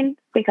eating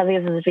because he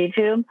has his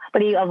G-tube,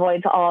 but he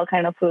avoids all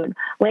kind of food.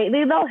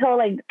 Lately though, he'll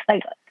like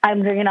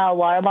I'm drinking out a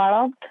water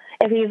bottle.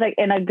 If he's like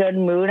in a good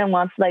mood and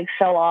wants to like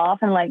show off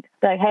and like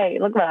be like, hey,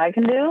 look what I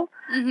can do,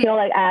 he'll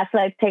like ask to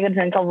like take a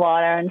drink of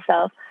water and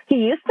stuff. He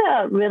used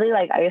to really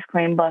like ice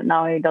cream, but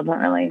now he doesn't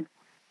really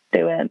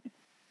do it.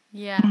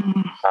 Yeah.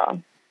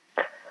 So,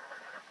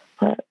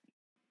 but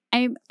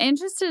I'm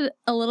interested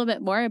a little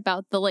bit more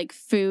about the like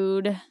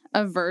food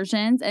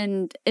aversions,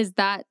 and is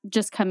that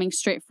just coming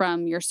straight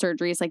from your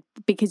surgeries, like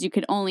because you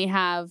could only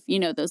have,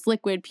 those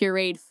liquid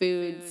pureed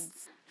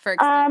foods for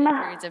extended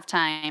periods of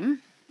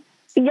time?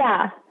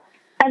 Yeah.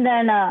 And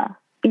then, I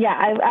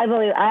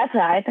believe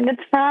I think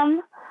it's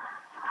from,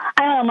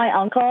 I don't know, my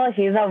uncle,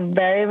 he's a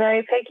very,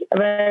 very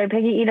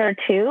picky eater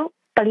too,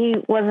 but he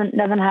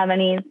doesn't have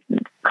any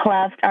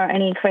cleft or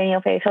any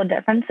craniofacial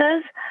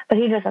differences, but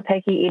he's just a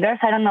picky eater.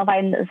 So I don't know if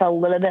I'm just a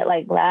little bit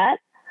like that,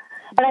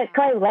 but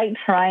I like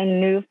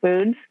trying new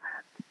foods,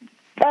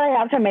 but I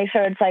have to make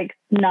sure it's like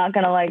not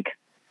going to like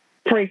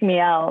freak me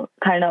out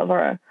kind of,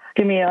 or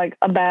give me like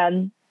a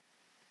bad.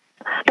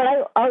 But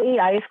I'll eat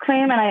ice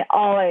cream, and I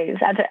always,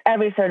 after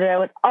every surgery, I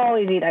would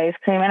always eat ice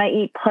cream, and I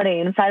eat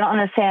pudding, so I don't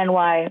understand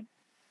why.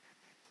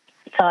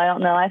 So I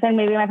don't know. I think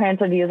maybe my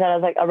parents would use that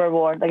as like a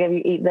reward. Like, if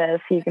you eat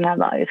this, you can have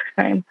the ice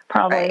cream,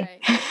 probably.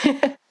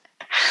 Right.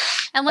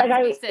 And let's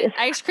face it,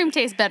 ice cream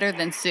tastes better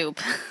than soup.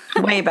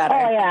 Way better.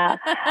 Oh, yeah.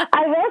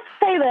 I will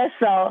say this,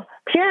 though.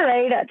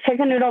 Pureed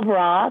chicken noodle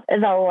broth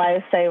is a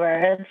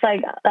lifesaver. It's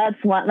like, that's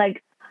one,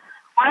 like,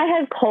 when I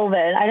had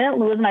COVID, I didn't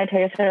lose my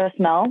taste or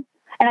smell,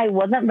 and I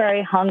wasn't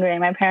very hungry.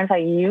 My parents were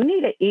like, you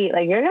need to eat.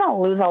 Like, you're going to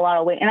lose a lot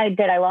of weight. And I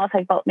did. I lost,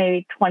 like, about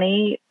maybe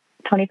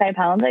 25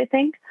 pounds, I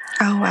think.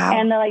 Oh, wow.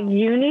 And they're like,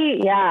 you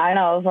need, yeah, I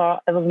know,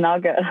 it was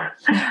not good.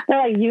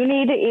 They're like, you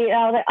need to eat. And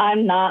I was like,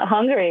 I'm not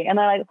hungry. And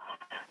they're like,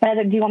 I was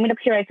like, do you want me to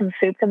puree some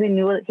soup? Because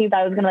he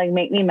thought it was going to, like,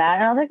 make me mad.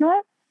 And I was like, no,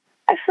 what?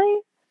 Actually,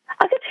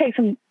 I could take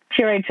some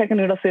pureed chicken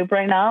noodle soup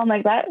right now. I'm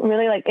like, that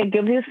really, like, it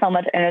gives you so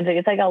much energy.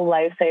 It's like a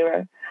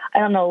lifesaver. I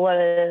don't know what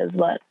it is,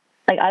 but,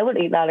 like, I would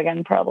eat that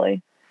again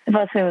probably if I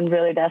was feeling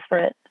really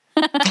desperate.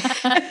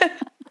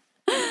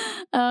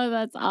 Oh,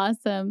 that's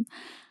awesome.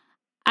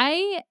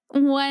 I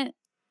want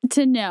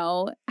to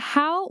know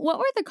what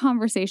were the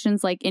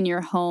conversations like in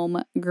your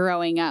home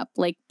growing up,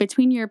 like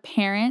between your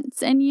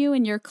parents and you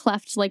and your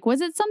cleft? Like, was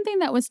it something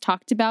that was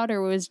talked about,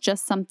 or was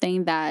just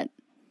something that,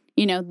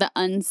 the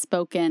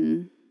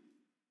unspoken?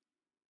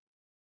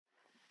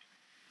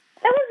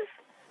 It was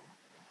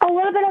a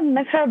little bit of a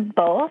mixture of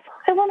both,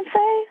 I want to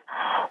say.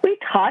 We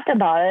talked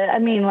about it. I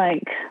mean,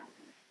 like,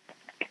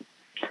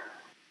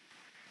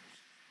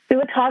 we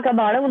would talk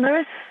about it when there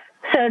was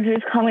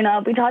surgeries coming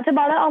up. We talked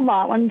about it a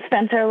lot when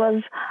Spencer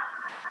was,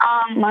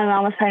 my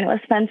mom was pregnant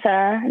with Spencer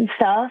and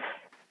stuff.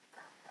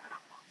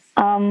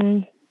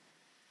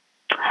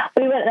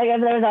 We would, like,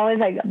 if there was always,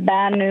 like,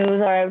 bad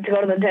news or to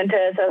go to the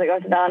dentist or the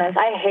orthodontist.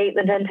 I hate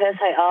the dentist.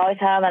 I always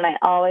have, and I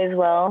always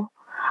will.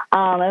 It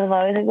was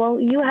always like, well,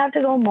 you have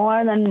to go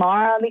more than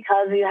Mara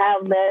because you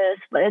have this,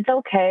 but it's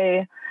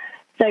okay.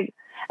 It's like,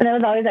 and it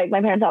was always like,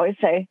 my parents always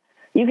say,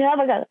 you can have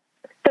like a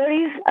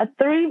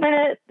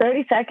 3-minute,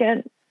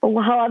 30-second,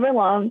 however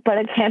long, but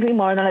it can't be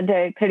more than a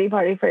day pity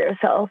party for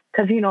yourself.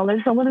 Because,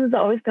 there's someone who's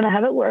always going to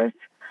have it worse.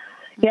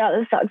 Yeah,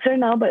 this sucks right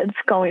now, but it's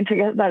going to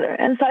get better.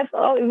 And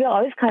so we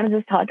always kind of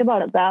just talked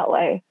about it that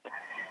way.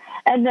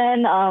 And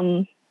then,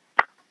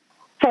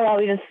 for a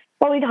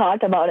while, we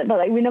talked about it, but,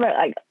 like, we never,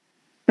 like,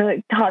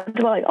 really talked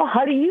about, like, oh,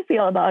 how do you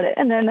feel about it?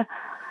 And then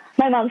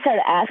my mom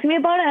started asking me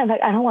about it, and I was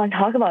like, I don't want to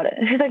talk about it.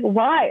 And she's like,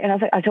 why? And I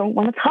was like, I don't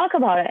want to talk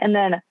about it. And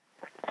then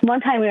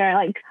one time we were,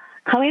 like,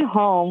 coming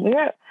home. It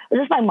was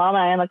just my mom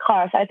and I in the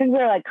car. So I think we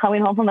were, like,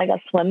 coming home from, like, a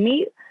swim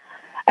meet.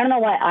 I don't know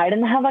why I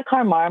didn't have a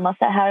car. Mara must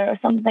have had it or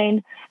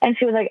something. And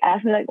she was, like,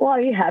 asking me, like, well,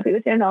 are you happy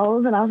with your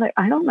nose? And I was like,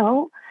 I don't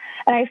know.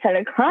 And I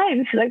started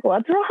crying. She's like,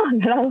 what's wrong?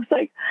 And I was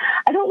like,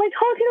 I don't like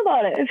talking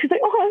about it. And she's like,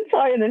 oh, I'm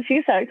sorry. And then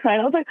she started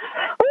crying. I was like,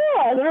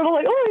 oh, and then we were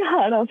like, oh, my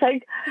God. And I was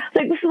like,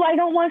 this is why I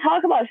don't want to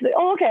talk about it. She's like,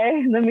 oh,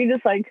 okay. And then we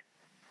just, like,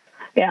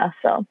 yeah,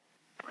 so.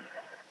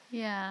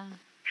 Yeah.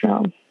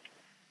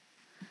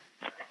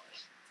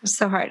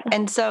 So hard.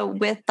 And so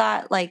with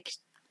that, like,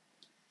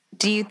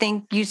 do you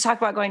think, you talk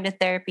about going to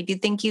therapy, do you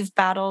think you've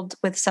battled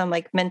with some,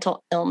 like,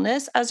 mental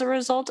illness as a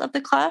result of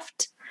the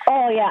cleft?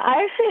 Oh, yeah.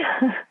 I actually,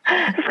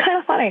 it's kind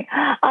of funny.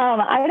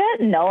 I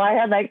didn't know I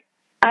had, like,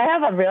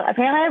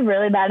 apparently I have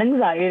really bad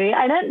anxiety.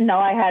 I didn't know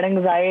I had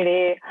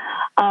anxiety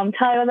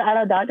till I was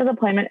at a doctor's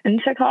appointment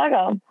in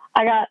Chicago.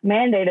 I got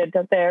mandated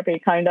to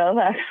therapy, kind of,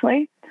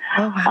 actually.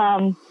 Oh,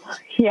 wow.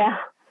 Yeah.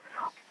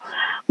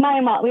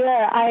 My mom,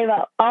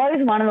 I've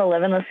always wanted to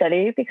live in the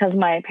city because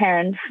my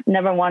parents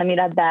never wanted me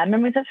to have bad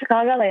memories of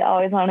Chicago. They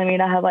always wanted me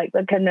to have, like,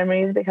 the good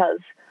memories because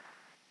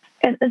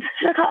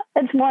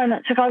Chicago's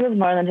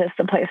more than just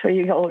a place where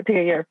you go to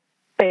get your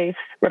face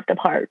ripped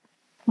apart.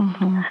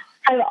 Mm-hmm.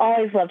 I've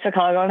always loved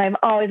Chicago, and I've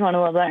always wanted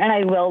to live there, and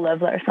I will live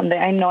there someday.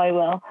 I know I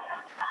will.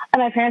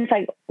 And my parents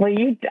like, well,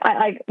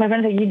 my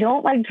parents like, you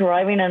don't like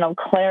driving in Eau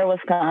Claire,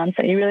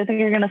 Wisconsin. You really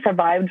think you're going to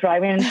survive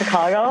driving in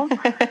Chicago? And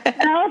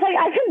I was like,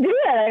 I can do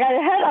it. Like, I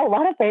had a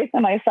lot of faith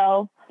in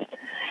myself.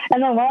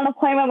 And then one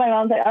appointment, my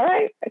mom's like, all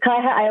right.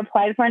 I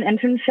applied for an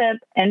internship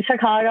in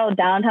Chicago,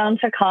 downtown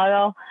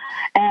Chicago,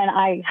 and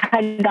I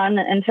had gotten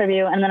an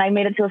interview, and then I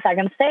made it to a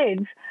second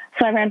stage.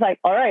 So my parents like,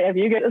 all right, if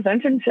you get this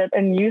internship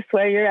and you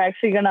swear you're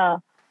actually going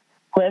to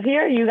live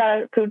here, you got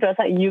to prove to us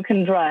that you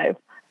can drive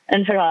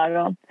in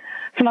Chicago.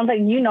 So mom's like,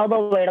 you know the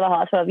way to the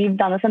hospital. You've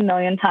done this a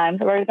million times.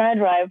 We're going to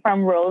drive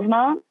from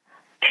Rosemont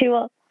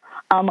to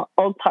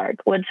Oak Park,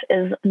 which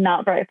is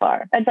not very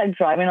far. It's like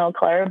driving Eau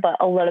Claire, but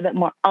a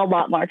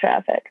lot more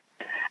traffic.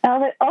 And I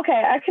was like,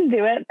 okay, I can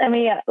do it. And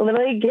we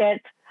literally get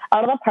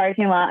out of the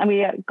parking lot and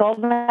we go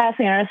past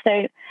the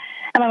interstate.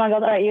 And my mom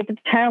goes, all right, you have to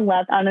turn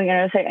left onto the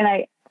interstate. And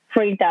I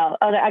freaked out.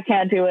 I was like, I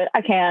can't do it.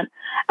 I can't.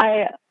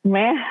 I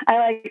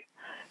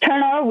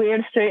turned on a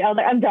weird street. I was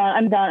like, I'm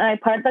done. And I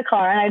parked the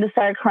car and I just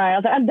started crying. I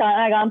was like, I'm done.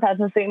 And I got on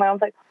passenger seat. My mom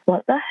was like,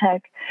 what the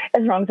heck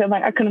is wrong with you? I'm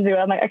like, I couldn't do it.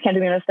 I'm like, I can't do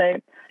the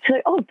interstate. She's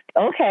like, oh,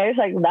 okay. She's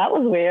like, that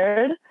was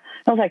weird.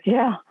 I was like,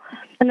 yeah.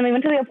 And then we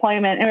went to the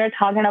appointment and we were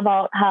talking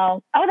about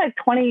how I was like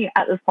 20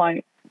 at this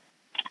point.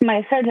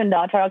 My surgeon,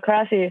 Dr.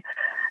 Al-Qurashi,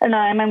 and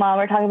I and my mom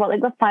were talking about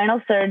like the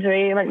final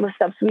surgery, like the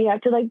steps we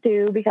have to like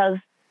do because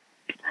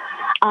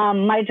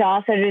my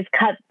jaw surgery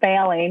kept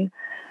failing.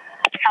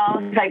 So I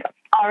was like,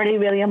 already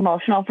really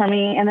emotional for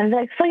me. And then he's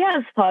like, so yeah,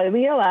 it's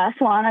probably your last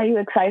one. Are you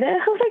excited?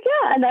 I was like,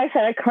 yeah. And then I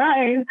started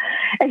crying.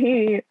 And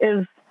he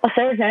is a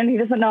surgeon. He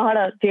doesn't know how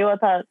to deal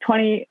with a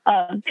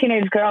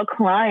teenage girl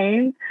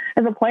crying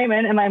his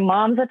appointment. And my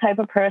mom's the type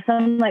of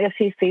person, like if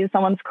she sees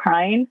someone's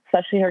crying,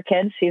 especially her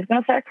kids, she's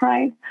going to start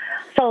crying.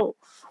 So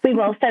we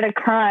both started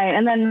crying.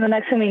 And then the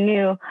next thing we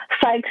knew,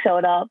 psych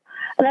showed up.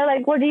 And they're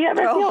like, well, do you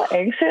ever feel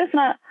anxious?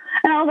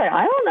 And I was like,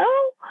 I don't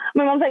know.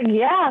 My mom's like,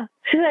 yeah.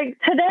 She's like,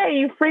 today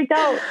you freaked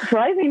out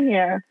driving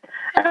here.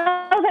 And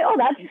I was like, oh,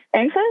 that's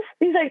anxious?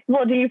 He's like,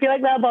 well, do you feel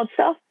like that about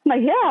stuff? I'm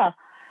like, yeah,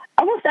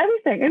 almost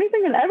everything,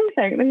 anything and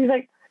everything. And he's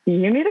like,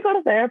 you need to go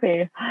to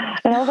therapy.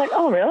 And I was like,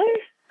 oh,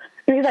 really?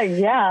 And he's like,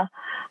 yeah.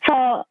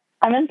 So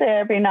I'm in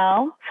therapy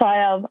now. So I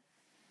have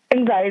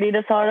anxiety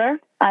disorder,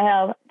 I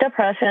have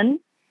depression,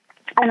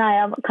 and I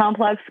have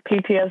complex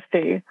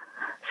PTSD.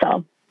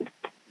 So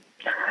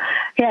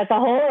yeah, it's a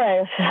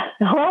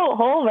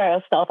whole array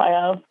of stuff I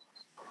have.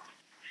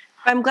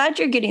 I'm glad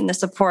you're getting the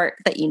support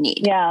that you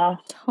need. Yeah.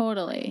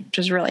 Totally. Which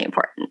is really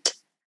important.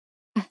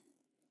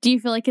 Do you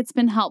feel like it's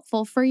been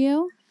helpful for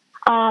you?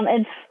 I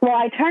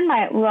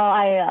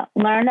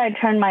learned I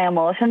turned my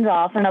emotions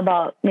off in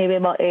about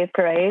 8th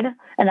grade,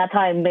 and that's how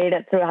I made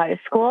it through high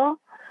school.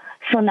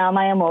 So now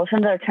my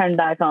emotions are turned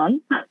back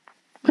on.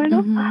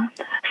 Mm-hmm.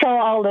 So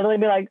I'll literally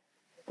be like,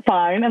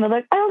 fine. And they're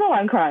like, I don't know why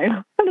I'm crying.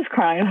 I'm just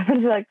crying. I'm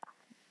just like,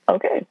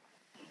 okay,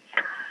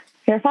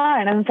 you're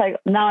fine. And it's like,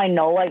 now I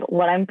know like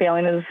what I'm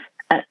feeling is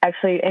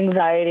actually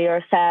anxiety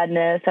or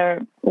sadness or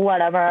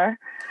whatever.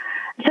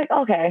 It's like,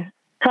 okay.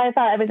 So I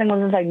thought everything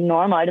was just like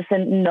normal. I just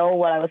didn't know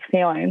what I was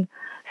feeling.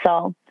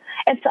 So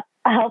it's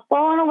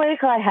helpful in a way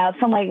because I have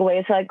some like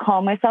ways to like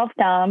calm myself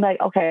down. I'm like,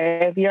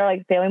 okay, if you're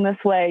like feeling this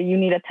way, you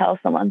need to tell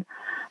someone.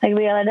 Like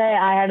the other day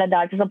I had a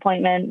doctor's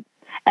appointment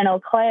in Eau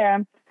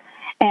Claire,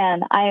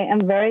 and I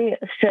am very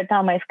strict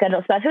on my schedule,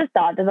 especially with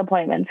doctor's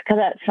appointments, because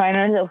at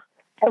Shriners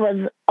it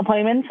was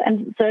appointments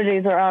and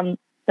surgeries are on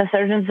the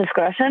surgeon's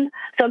discretion.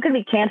 So it could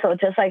be canceled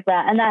just like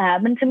that. And that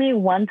happened to me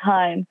one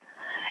time.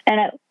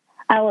 And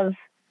I was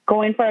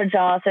going for a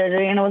jaw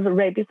surgery, and it was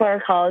right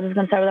before college. I was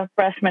going to start with a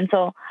freshman.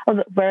 So it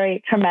was a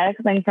very traumatic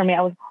thing for me.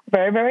 I was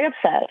very, very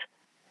upset.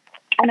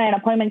 And I had an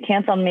appointment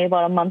canceled on me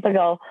about a month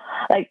ago.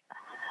 Like,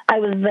 I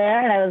was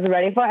there and I was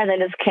ready for it, and they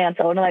just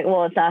canceled. And like,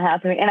 well, it's not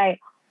happening. And I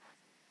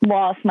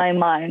lost my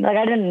mind. Like,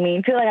 I didn't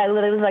mean to. Like, I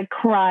literally was like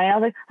crying. I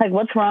was like,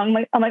 what's wrong?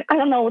 I'm like, I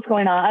don't know what's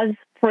going on. I was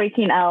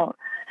freaking out.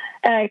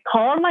 And I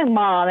called my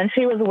mom, and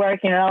she was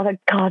working, and I was like,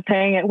 God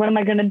dang it, what am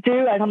I going to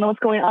do? I don't know what's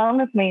going on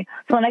with me.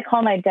 So then I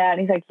called my dad, and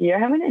he's like, you're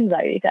having an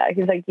anxiety attack.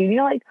 He's like, you need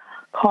to like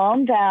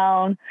calm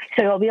down. He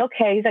said, it'll be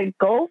okay. He's like,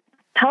 go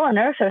tell a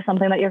nurse or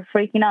something that you're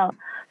freaking out.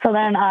 So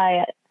then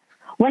I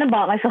went and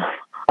bought myself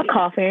a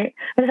coffee.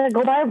 I said,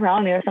 go buy a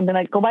brownie or something,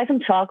 like go buy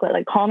some chocolate,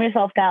 like calm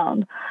yourself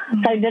down.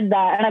 Mm-hmm. So I did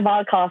that, and I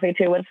bought a coffee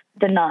too, which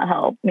did not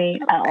help me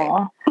at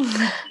all.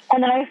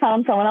 And then I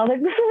found someone. I was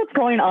like, this is what's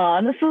going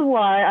on. This is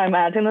why I'm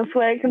acting this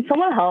way. Can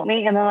someone help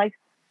me? And they're like,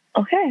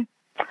 okay,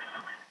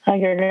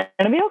 like you're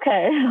gonna be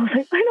okay. And I was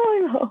like, I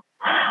know.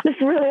 I'm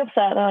just really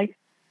upset. And I'm like,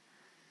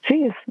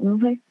 geez. And I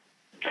was like,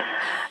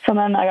 so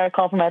then I got a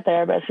call from my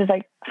therapist. She's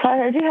like, so I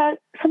heard you had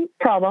some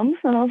problems.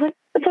 And I was like,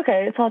 it's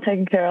okay. It's all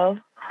taken care of.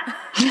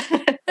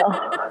 It's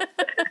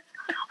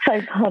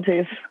like, oh,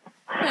 geez.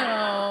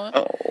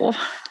 Oh.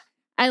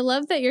 I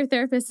love that your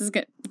therapist is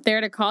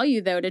there to call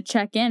you, though, to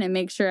check in and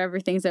make sure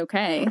everything's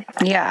okay.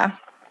 Yeah.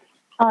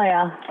 Oh,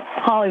 yeah.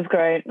 Holly's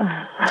great.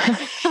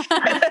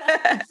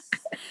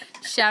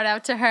 Shout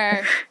out to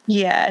her.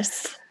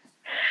 Yes.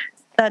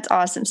 That's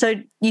awesome. So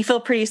you feel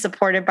pretty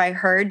supported by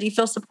her. Do you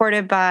feel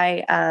supported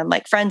by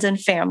like friends and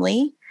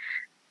family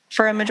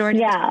for a majority?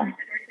 Yeah.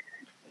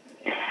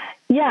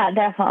 Yeah,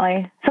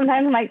 definitely.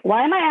 Sometimes I'm like,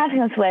 why am I acting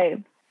this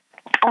way?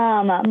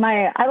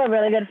 I have a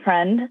really good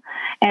friend,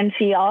 and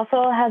she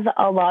also has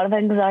a lot of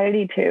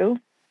anxiety too.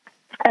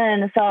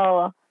 And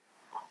so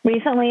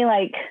recently,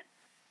 like,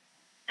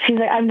 she's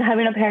like, I'm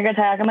having a panic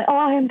attack. I'm like, oh,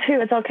 I am too.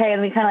 It's okay.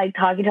 And we kind of like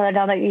talk each other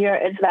down, like,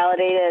 it's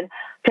validated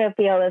to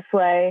feel this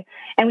way.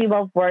 And we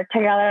both work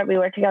together. We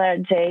work together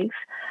at Jake's.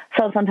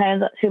 So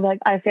sometimes she'll be like,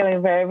 I'm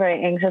feeling very,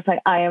 very anxious.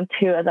 Like, I am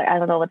too. I was like, I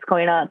don't know what's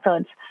going on. So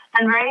it's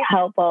been very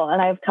helpful.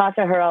 And I've talked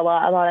to her a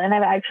lot about it. And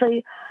I've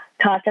actually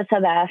talked to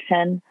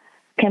Sebastian,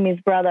 Kimmy's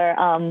brother,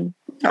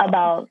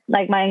 about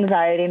like my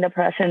anxiety and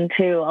depression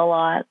too a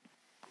lot,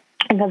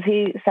 because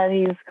he said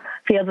he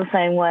feels the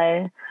same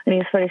way, and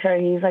he's pretty sure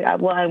he's like,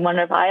 well, I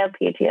wonder if I have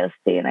PTSD,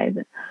 and I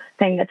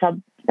think it's a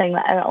thing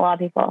that a lot of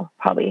people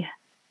probably,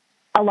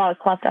 a lot of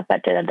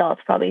cluster-affected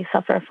adults probably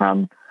suffer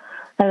from,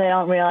 and they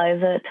don't realize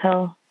it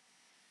till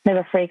they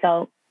have a freak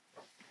out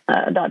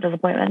doctor's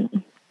appointment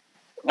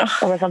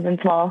over something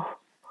small.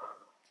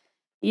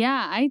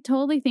 Yeah, I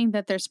totally think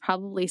that there's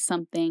probably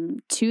something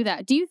to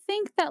that. Do you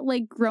think that,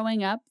 like,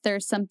 growing up,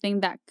 there's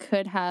something that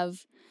could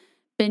have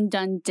been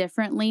done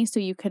differently so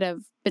you could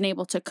have been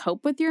able to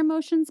cope with your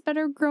emotions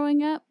better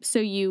growing up so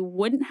you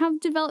wouldn't have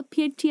developed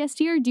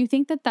PTSD? Or do you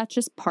think that that's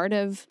just part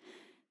of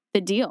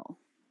the deal?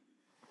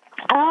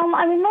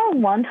 I remember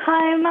one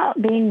time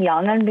being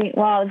young and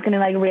I was getting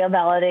like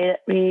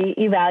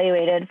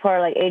reevaluated for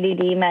like ADD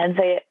meds.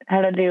 They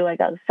had to do like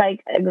a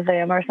psych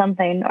exam or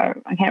something,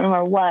 or I can't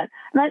remember what.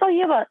 I'm like, oh,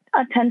 you have a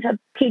attention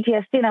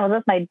PTSD, and I was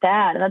with my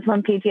dad, and that's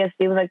when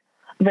PTSD was like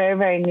very,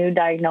 very new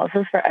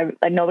diagnosis for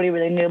like nobody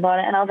really knew about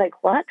it. And I was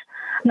like, what?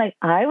 I'm like,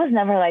 I was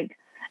never like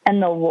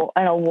in a war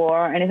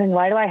or anything.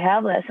 Why do I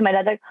have this? And my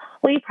dad's like,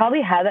 well, you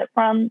probably have it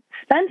from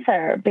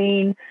Spencer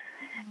being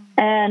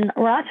in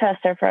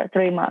Rochester for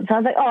 3 months. I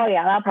was like, oh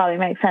yeah, that probably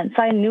makes sense.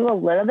 So I knew a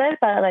little bit,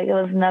 but like it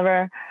was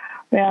never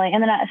really.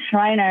 And then at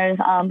Shriners,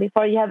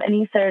 before you have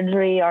any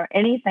surgery or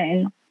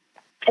anything,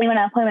 even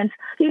appointments,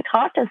 you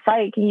talk to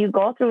psych and you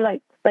go through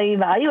like they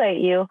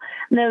evaluate you.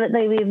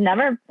 They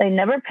never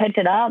picked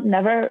it up,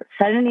 never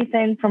said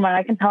anything from what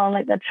I can tell in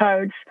like the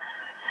charts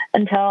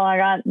until I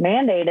got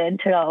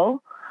mandated to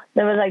go.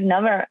 There was like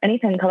never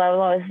anything because I was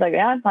always like,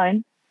 yeah, I'm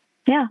fine.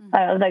 Yeah,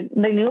 I was like,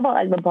 they knew about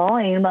like the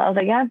bullying, but I was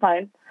like, yeah, I'm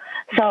fine.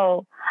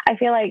 So I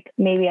feel like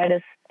maybe I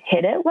just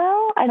hit it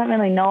well. I don't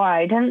really know, or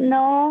I didn't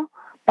know,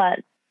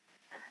 but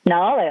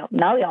now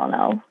we all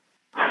know.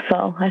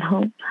 So I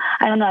don't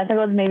know. I think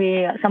it was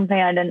maybe something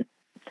I didn't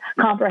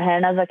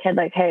comprehend as a kid.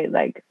 Like, hey,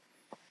 like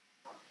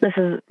this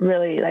is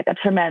really like a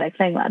traumatic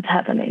thing that's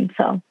happening.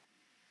 So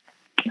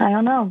I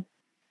don't know.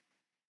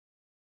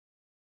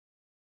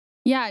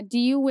 Yeah. Do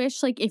you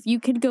wish, like, if you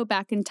could go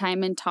back in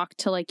time and talk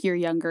to, like, your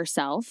younger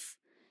self,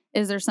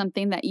 is there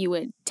something that you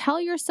would tell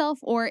yourself?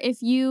 Or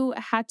if you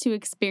had to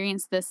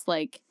experience this,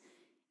 like,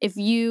 if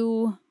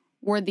you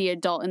were the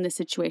adult in the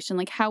situation,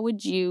 like, how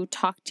would you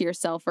talk to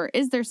yourself? Or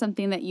is there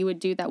something that you would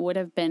do that would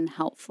have been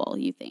helpful,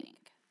 you think?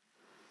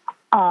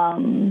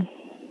 That's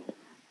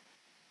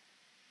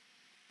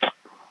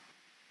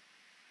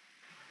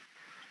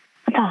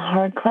a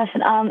hard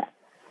question. I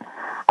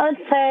would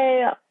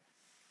say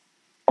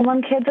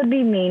when kids would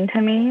be mean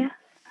to me,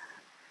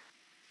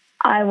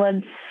 I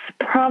would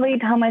probably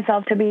tell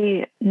myself to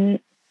be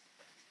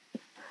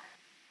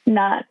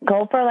not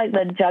go for like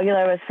the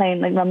jugular was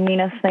saying, like the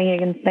meanest thing you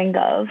can think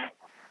of.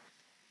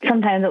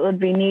 Sometimes it would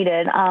be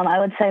needed. I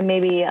would say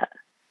maybe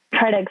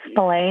try to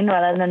explain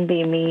rather than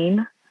be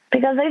mean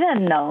because they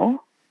didn't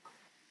know.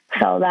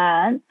 So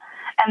that,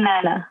 and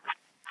then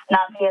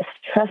not be as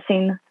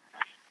trusting.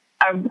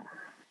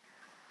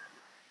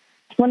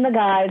 When the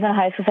guys in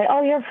high school say,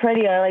 oh, you're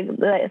pretty, or like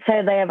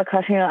say they have a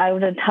crush on you, I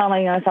would tell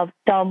my younger self,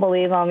 don't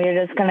believe them,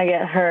 you're just going to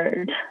get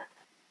hurt.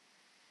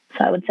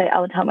 So I would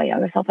tell my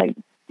younger self, like,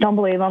 don't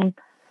believe them.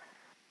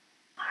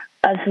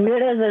 As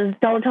weird as it is,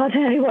 don't talk to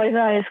any boys in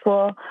high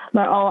school.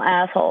 They're all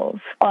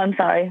assholes. Oh, I'm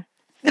sorry.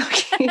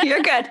 Okay,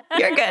 you're good.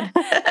 You're good.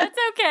 That's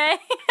okay.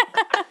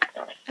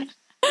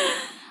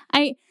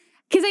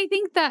 Because I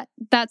think that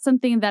that's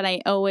something that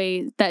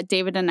that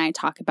David and I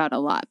talk about a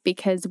lot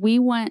because we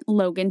want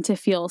Logan to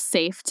feel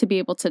safe to be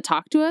able to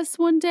talk to us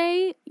one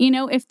day, you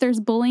know, if there's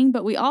bullying,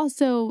 but we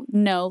also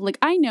know, like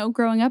I know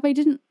growing up, I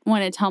didn't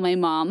want to tell my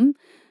mom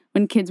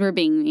when kids were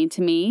being mean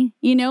to me,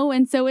 you know,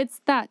 and so it's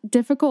that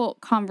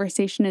difficult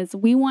conversation is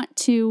we want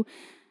to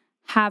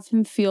have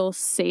him feel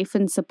safe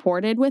and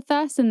supported with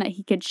us and that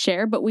he could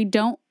share, but we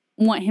don't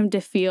want him to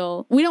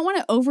feel, we don't want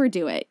to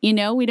overdo it, you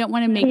know, we don't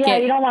want to make it. Yeah,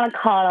 you don't want to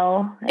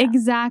coddle. Yeah.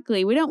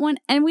 Exactly. We don't want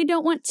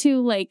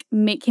to like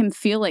make him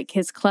feel like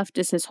his cleft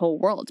is his whole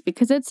world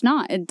because it's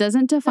not. It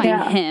doesn't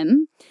define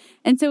him.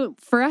 And so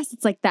for us,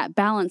 it's like that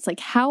balance, like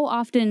how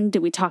often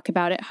do we talk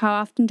about it? How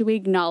often do we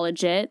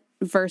acknowledge it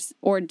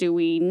or do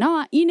we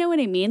not? You know what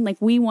I mean? Like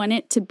we want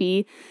it to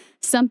be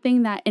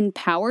something that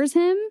empowers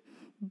him,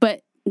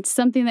 but it's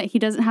something that he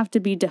doesn't have to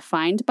be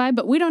defined by,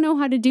 but we don't know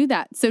how to do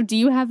that. So do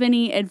you have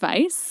any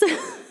advice?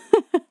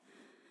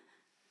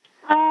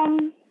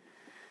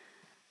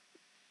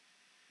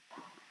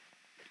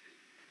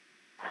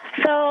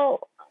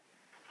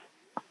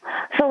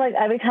 So like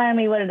every time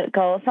we would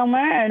go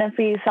somewhere and if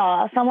we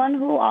saw someone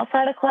who also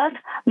had a cleft,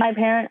 my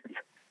parents,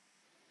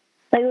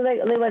 they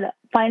would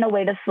find a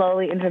way to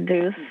slowly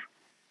introduce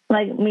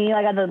like me,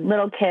 like as a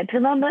little kid to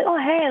them, like, oh,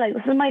 hey, like,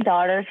 this is my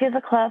daughter. She has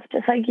a cleft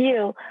just like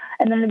you.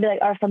 And then they'd be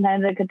like, or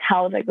sometimes they could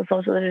tell, like, the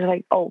social, they're just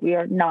like, oh, we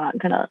are not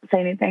going to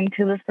say anything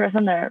to this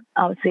person. They're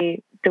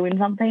obviously doing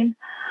something.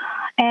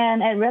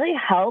 And it really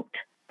helped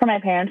for my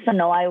parents to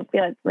know, I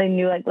feel like they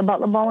knew, like,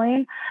 about the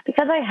bullying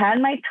because I had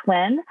my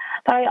twin,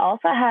 but I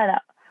also had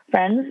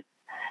friends,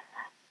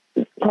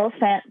 close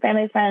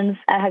family friends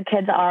that had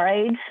kids our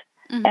age.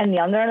 Mm-hmm. And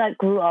younger that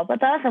grew up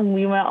with us and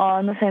we were all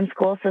in the same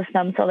school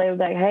system. So they would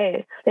be like,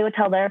 hey, they would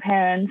tell their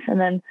parents and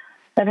then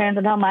their parents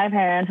would tell my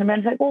parents. And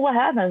parents like, well, what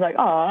happened? I was like,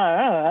 oh,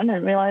 I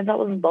didn't realize that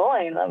was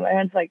bullying. And my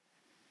parents like,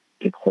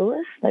 you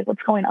clueless? Like,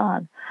 what's going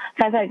on?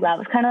 So I feel like that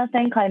was kind of a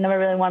thing because I never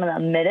really wanted to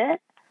admit it.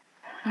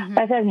 Mm-hmm.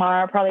 I feel like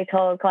Mara probably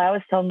told, I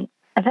feel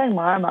like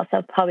Mara must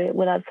have probably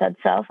would have said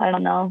so. I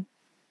don't know.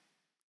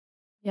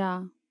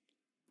 Yeah.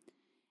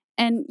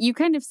 And you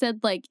kind of said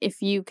like,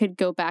 if you could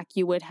go back,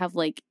 you would have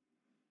like,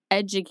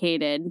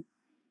 educated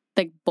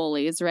like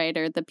bullies, right?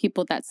 Or the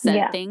people that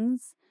said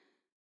things.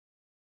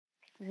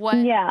 What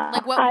would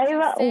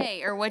you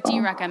say or what do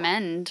you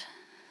recommend?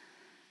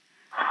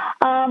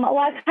 Well,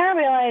 I kind of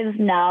realize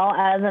now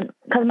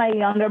because my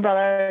younger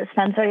brother,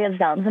 Spencer, he has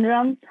Down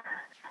syndrome.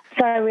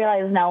 So I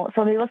realize now,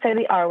 so people say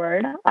the R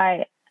word.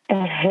 I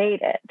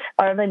hate it.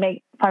 Or if they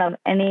make fun of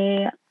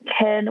any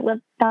kid with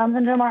Down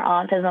syndrome or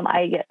autism,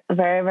 I get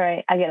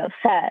I get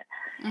upset.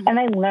 Mm-hmm. And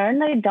I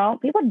learned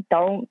people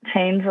don't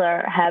change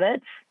their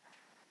habits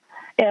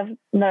if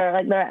they're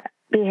like their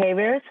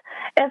behaviors,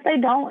 if they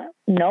don't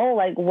know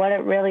like what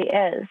it really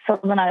is. So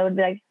then I would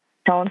be like,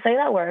 don't say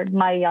that word.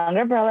 My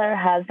younger brother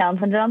has Down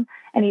syndrome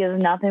and he is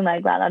nothing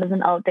like that. That is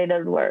an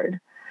outdated word.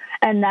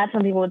 And that's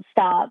when people would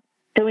stop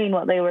doing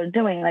what they were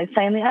doing, like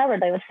saying the R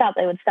word. They would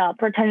stop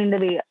pretending to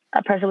be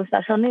a person with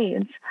special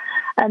needs.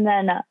 And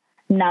then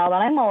now that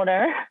I'm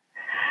older,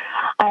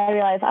 I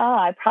realize,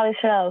 I probably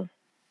should have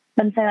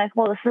been saying like,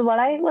 well, this is what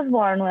I was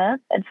born with.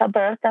 It's a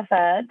birth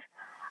defect.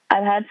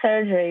 I've had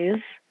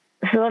surgeries.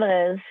 This is what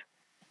it is.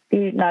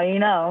 Now you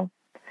know.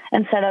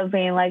 Instead of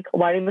being like,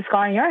 why do you have a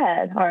scar on your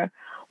head? Or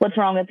what's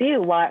wrong with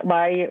you? Why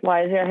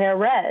is your hair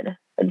red?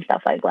 And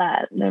stuff like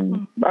that.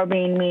 Or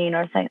being mean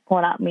or saying,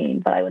 well, not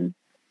mean, but I would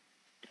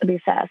be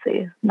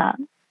sassy.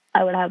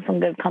 I would have some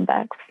good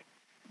comebacks.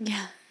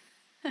 Yeah.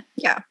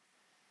 Yeah.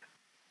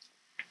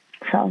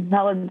 So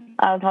I would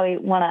probably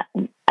want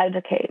to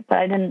educate, but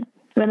I didn't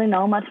really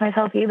know much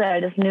myself either. I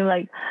just knew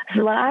like, this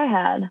is what I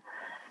had.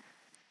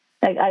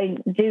 Like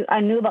I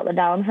knew about the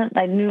Down syndrome.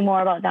 I knew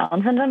more about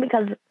Down syndrome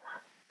because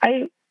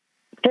I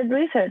did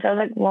research. I was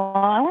like, well,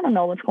 I want to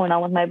know what's going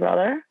on with my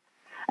brother.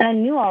 And I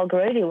knew how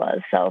great he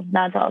was. So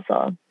that's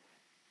also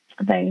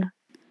a thing.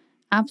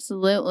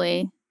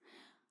 Absolutely.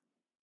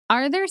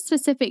 Are there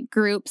specific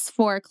groups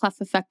for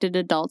cleft-affected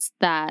adults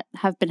that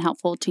have been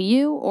helpful to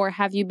you, or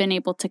have you been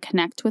able to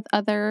connect with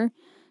other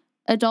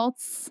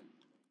adults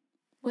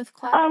with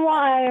cleft? Well,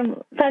 I'm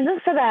friends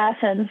with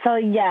Sebastian, so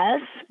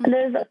yes.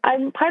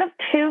 I'm part of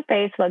 2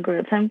 Facebook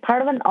groups. I'm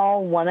part of an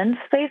all-women's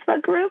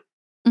Facebook group.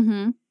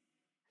 Mm-hmm.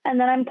 And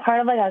then I'm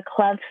part of like a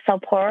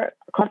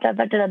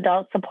cleft-affected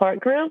adult support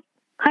group,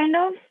 kind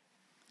of.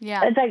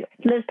 Yeah. It's like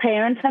there's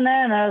parents in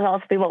there, and there's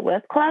also people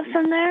with clefts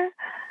in there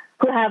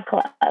who have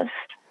clefts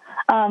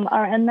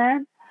are in there.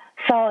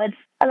 So it's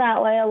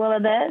that way a little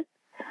bit.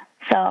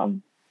 So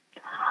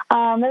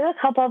there's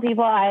a couple of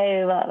people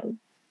I've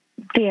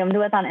DM'd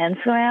with on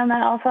Instagram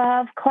that also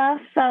have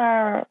clefts that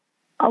are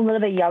a little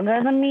bit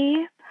younger than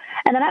me.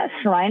 And then at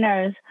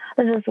Shriners,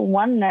 there's this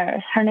one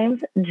nurse. Her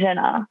name's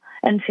Jenna,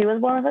 and she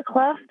was born with a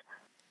cleft.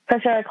 For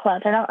sure, a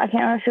cleft. I can't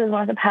remember if she was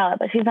born with a palate,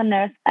 but she's a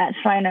nurse at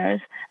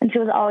Shriners, and she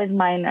was always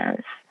my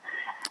nurse.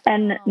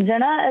 And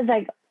Jenna is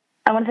like,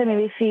 I want to say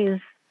maybe she's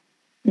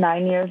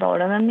 9 years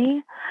older than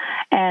me,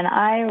 and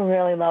I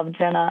really love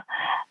Jenna.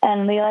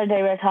 And the other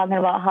day we were talking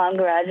about how I'm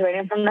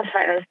graduating from the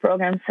Shriners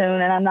program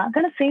soon, and I'm not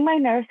going to see my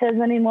nurses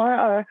anymore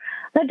or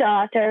the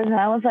doctors. And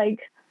I was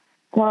like,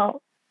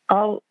 well,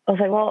 I'll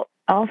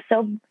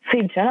still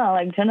see Jenna.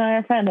 Like, Jenna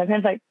and her friends. My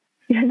parents like,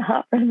 you're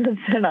not friends with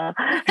Jenna.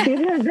 She's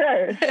your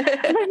nurse. I'm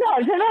like, no,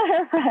 Jenna and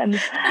her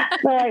friends.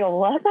 They're like,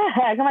 what the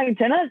heck? I'm like,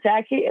 Jenna,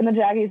 Jackie, and the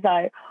Jackie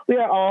side, we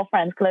are all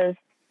friends because there's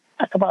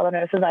a couple other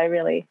nurses I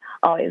really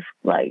always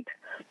liked.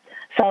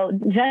 So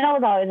Jenna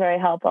was always very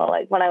helpful,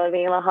 like when I would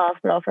be in the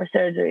hospital for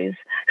surgeries.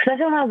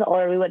 Especially when I was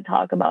older, we would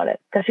talk about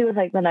it because she was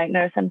like the night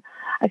nurse and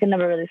I could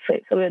never really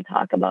sleep. So we would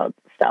talk about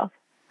stuff.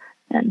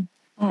 And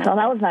so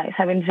that was nice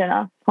having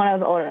Jenna when I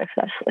was older,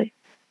 especially.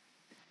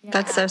 Yeah.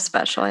 That's so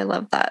special. I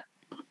love that.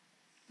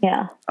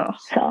 Yeah. Oh.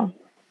 So,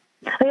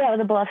 but yeah, it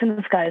was a blessing in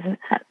disguise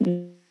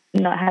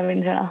not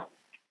having Jenna.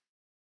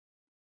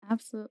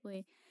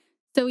 Absolutely.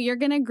 So you're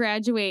going to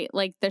graduate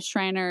like the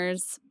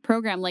Shriners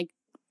program. Like,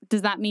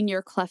 does that mean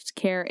your cleft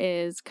care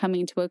is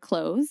coming to a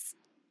close?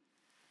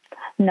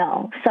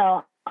 No.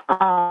 So,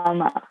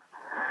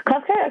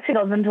 cleft care actually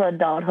goes into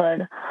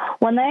adulthood.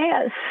 When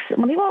I'm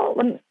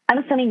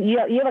assuming you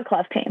have a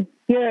cleft team.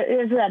 You're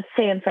at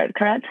Stanford,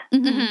 correct?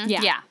 Mm-hmm.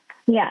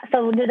 Yeah.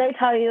 So did they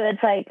tell you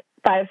it's like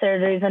 5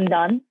 surgeries and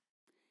done?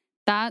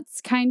 That's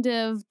kind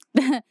of,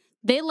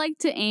 they like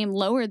to aim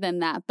lower than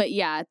that, but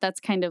yeah, that's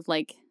kind of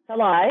like. It's a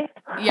lie.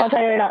 Yeah. I'll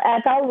tell you right now,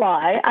 it's a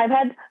lie. I've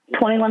had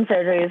 21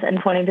 surgeries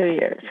in 22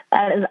 years.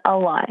 That is a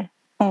lie.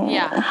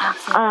 Yeah.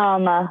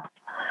 Absolutely.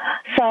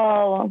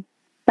 So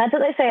that's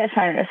what they say at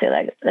Shriners.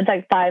 Like it's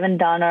like 5 and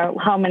done, or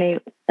how many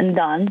and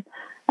done.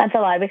 That's a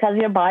lie because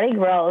your body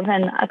grows,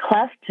 and a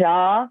cleft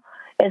jaw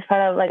is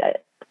part of like a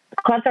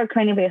cleft or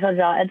craniofacial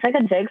jaw. It's like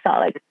a jigsaw,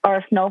 like or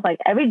a snowflake.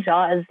 Every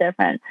jaw is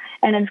different,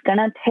 and it's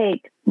gonna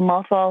take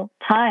multiple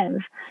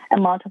times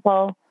and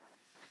multiple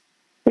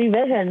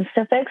revisions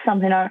to fix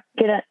something or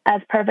get it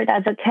as perfect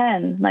as it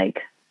can. Like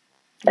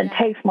it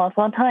takes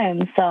multiple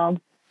times. So,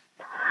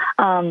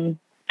 so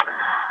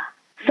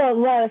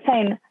what I was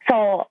saying,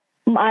 so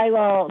I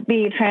will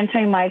be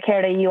transferring my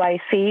care to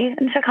UIC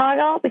in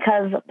Chicago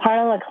because part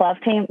of the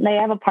cleft team, they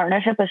have a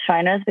partnership with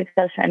Shriners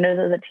because Shriners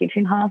is a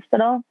teaching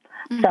hospital.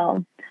 Mm-hmm.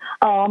 So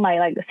all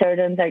my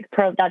surgeons, like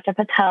Dr.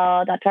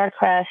 Patel, Dr.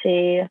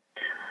 Akrashi,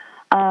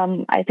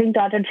 I think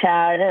Dr.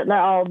 Chad, they're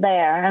all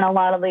there, and a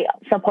lot of the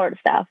support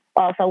staff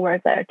also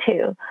work there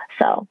too.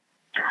 So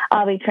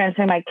I'll be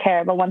transferring my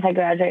care. But once I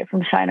graduate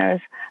from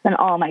Shriners, then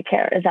all my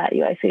care is at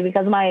UIC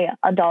because my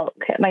adult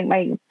care,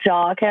 my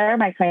jaw care,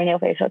 my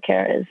craniofacial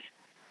care is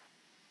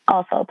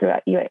also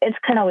throughout UIC. It's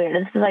kind of weird.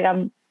 It's just like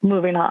I'm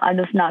moving on. I'm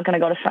just not going to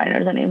go to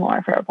Shriners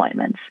anymore for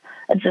appointments.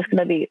 It's just going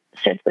to be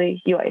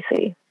strictly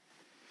UIC.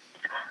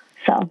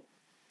 So.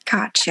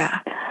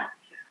 Gotcha.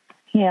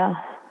 Yeah.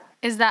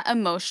 Is that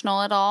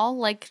emotional at all?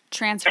 Like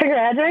transfer? To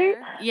graduate?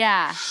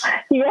 Yeah.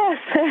 Yes,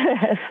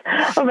 it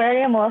is.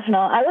 Very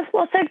emotional. I was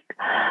supposed to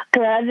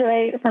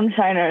graduate from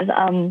Shriners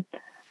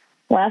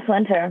last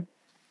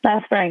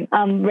spring.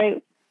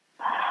 Right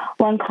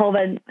when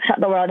COVID shut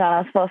the world down, I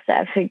was supposed to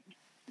actually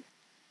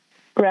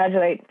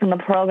graduate from the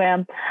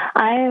program.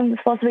 I'm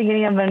supposed to be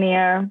getting a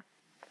veneers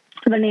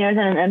and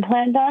an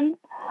implant done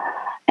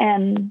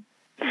and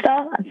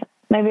stuff.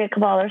 Maybe a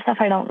couple other stuff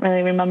I don't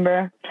really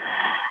remember.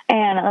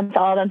 And it's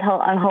all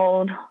on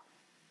hold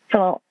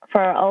for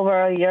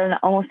over a year,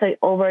 almost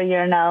over a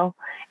year now.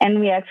 And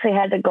we actually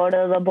had to go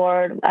to the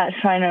board at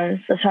Shriners,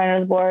 the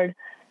Shriners board,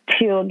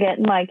 to get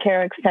my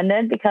care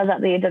extended because at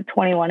the age of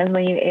 21 is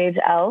when you age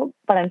out.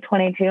 But I'm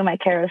 22, my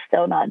care is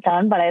still not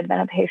done, but I've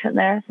been a patient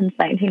there since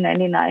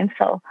 1999.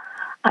 So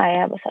I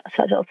have a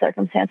special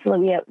circumstance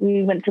that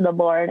we went to the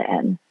board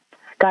and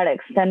got it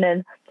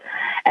extended.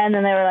 And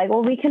then they were like,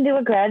 well, we can do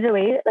a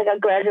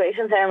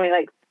graduation ceremony,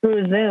 like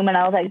through Zoom. And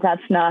I was like,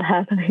 that's not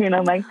happening. And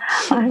I'm like,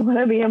 I want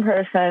to be in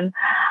person.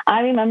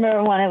 I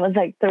remember when it was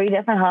like 3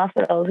 different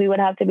hospitals. We would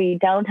have to be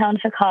downtown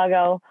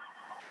Chicago,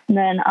 and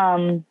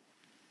then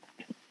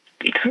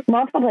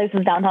multiple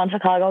places downtown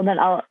Chicago, then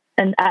out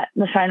and at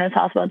the Shriners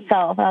Hospital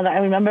itself. And I was like, I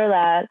remember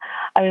that.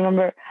 I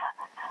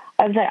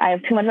was like, I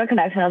have too much of a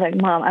connection. I was like,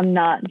 Mom, I'm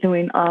not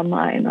doing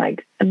online.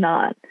 Like, I'm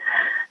not.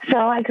 So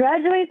I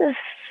graduate this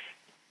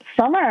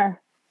summer.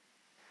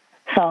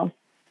 So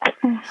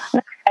I'm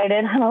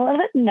excited. I'm a little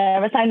bit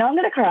nervous. I know I'm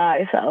going to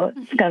cry, so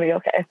it's going to be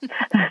okay.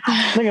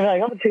 I'm going to be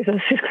like, oh,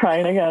 Jesus, she's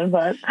crying again.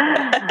 But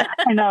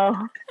I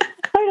know.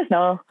 I just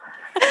know.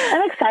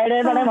 I'm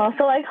excited, but I'm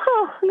also like,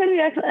 oh, I'm going to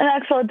be an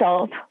actual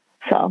adult.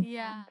 So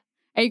yeah.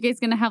 Are you guys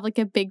going to have like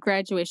a big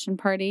graduation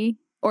party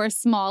or a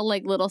small,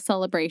 like little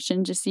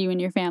celebration, just you and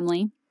your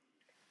family?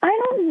 I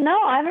don't know.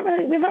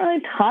 We haven't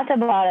really talked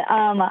about it.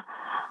 I'm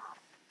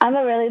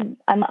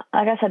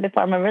like I said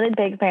before, I'm a really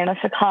big fan of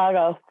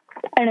Chicago,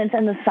 and it's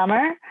in the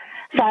summer.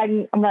 So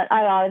I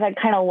always like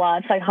kind of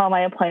watch like how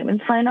my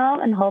appointments line up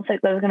and hope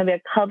like there's going to be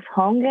a Cubs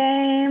home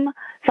game.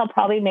 So I'll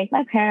probably make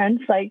my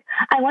parents like,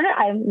 I'm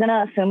going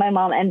to assume my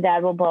mom and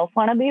dad will both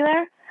want to be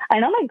there. I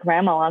know my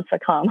grandma wants to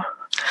come.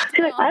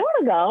 She's like, I want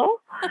to go.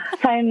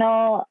 So I'm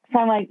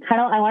like,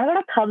 I want to go to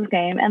a Cubs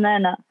game. And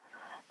then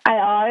I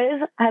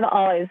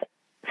always,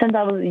 since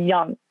I was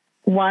young,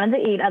 wanted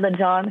to eat at the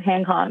John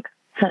Hancock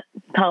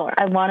Tower.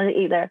 I wanted to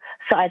eat there.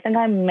 So I think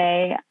I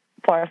may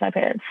force my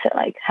parents to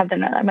like have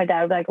dinner there. My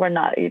dad was like, we're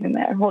not eating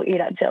there. We'll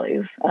eat at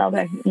Chili's. And I was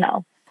like,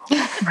 no.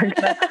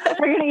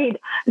 we're gonna eat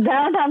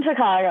downtown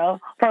Chicago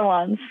for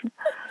once.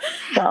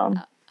 So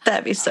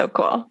that'd be so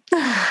cool.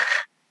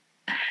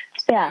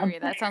 Yeah.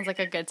 That sounds like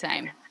a good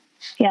time.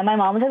 Yeah, my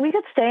mom was like, we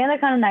could stay in a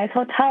kind of nice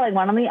hotel, like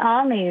one of the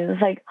Omnis.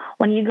 Like,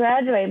 when you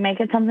graduate, make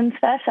it something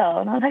special.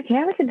 And I was like,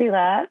 yeah, we could do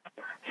that.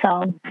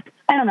 So,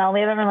 I don't know.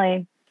 We haven't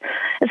really,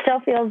 it still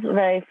feels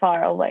very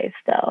far away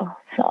still.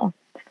 So,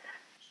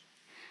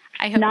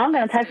 now I'm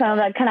going to text them. I was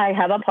like, can I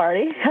have a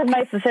party? Because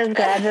my sister's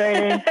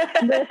graduating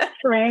this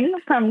spring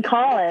from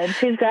college.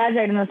 She's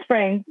graduating this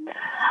spring.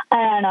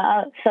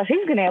 And so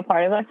she's getting a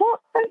party. I was like, well,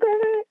 I'm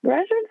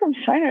graduating from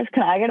Shriners.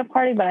 Can I get a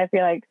party? But I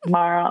feel like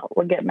Mara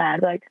would get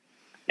mad. Like,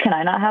 can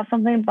I not have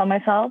something by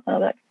myself? And I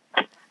was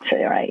like, sure,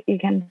 you're right. You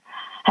can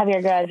have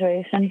your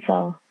graduation.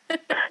 So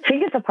she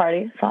gets a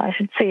party. So I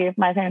should see if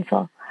my parents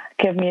will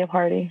give me a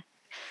party.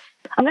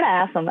 I'm going to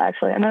ask them,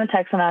 actually. I'm going to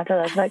text them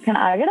after this. Like, can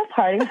I get a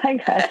party with my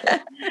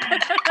graduation?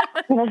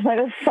 And I was like,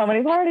 there's so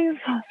many parties.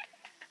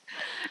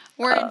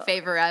 We're in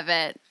favor of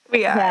it.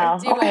 We are. Yeah.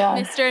 Do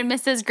Mr. and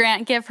Mrs.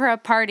 Grant give her a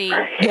party?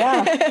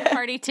 Yeah.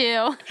 Party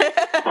too.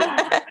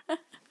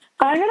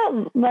 I'm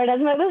going to, my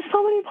dad's like, there's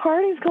so many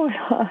parties going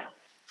on.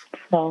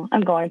 So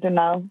I'm going to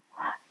now.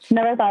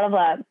 Never thought of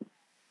that.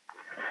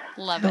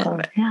 Love it. So,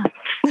 yeah.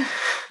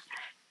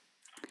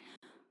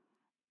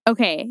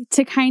 Okay,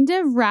 to kind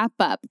of wrap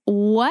up,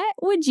 what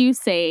would you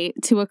say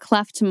to a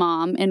cleft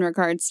mom in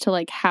regards to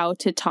like how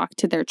to talk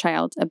to their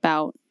child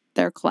about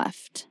their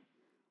cleft?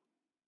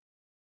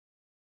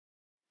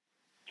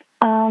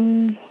 Tell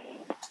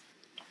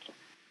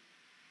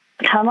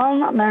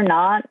them they're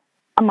not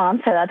a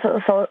monster. That's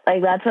what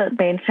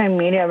mainstream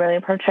media really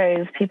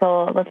portrays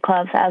people with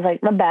clefts as, like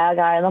the bad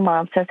guy, the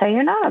monster. So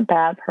you're not a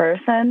bad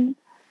person.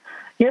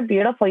 You're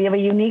beautiful. You have a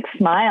unique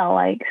smile,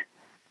 like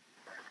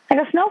a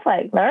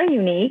snowflake. They're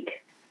unique.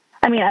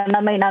 I mean,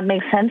 that might not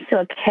make sense to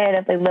a kid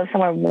if they live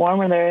somewhere warm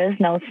where there is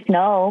no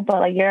snow, but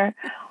like you're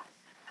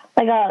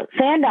like a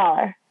sand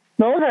dollar.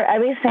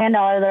 Every sand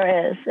dollar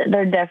there is,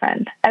 they're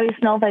different. Every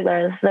snowflake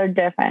there is, they're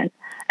different.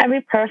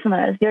 Every person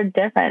there is, you're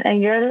different.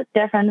 And your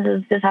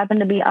differences just happen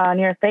to be on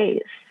your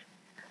face.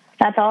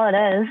 That's all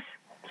it is.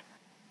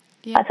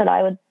 Yeah. That's what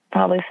I would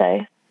probably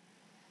say.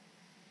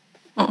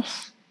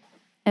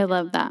 I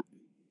love that.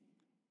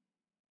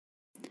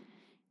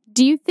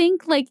 Do you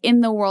think, like,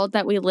 in the world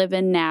that we live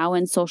in now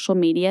in social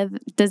media,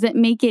 does it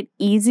make it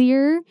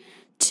easier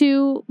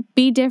to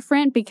be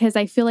different? Because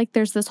I feel like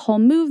there's this whole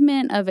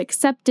movement of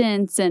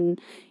acceptance and,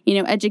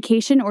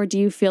 education, or do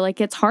you feel like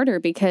it's harder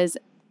because,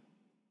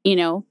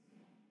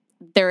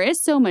 there is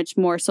so much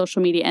more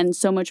social media and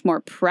so much more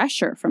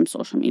pressure from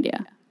social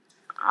media?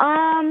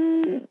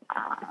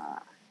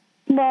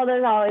 Well,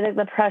 there's always like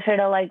the pressure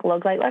to like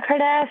look like the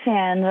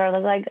Kardashians or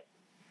look like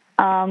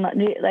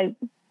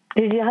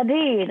Gigi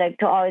Hadid, like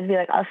to always be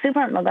like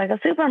look like a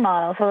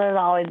supermodel. So there's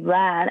always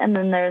that, and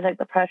then there's like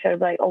the pressure of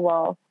like, oh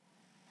well,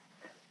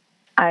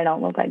 I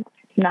don't look like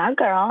that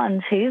girl,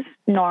 and she's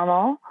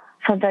normal.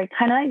 So it's like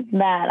kind of like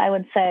that, I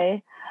would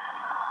say.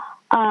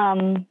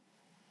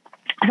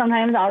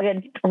 Sometimes I'll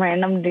get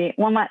random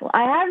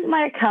I had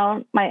my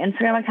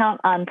Instagram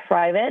account on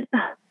private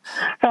for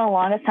the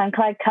longest time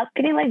because I kept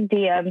getting like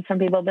DMs from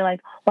people being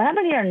like, what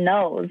happened to your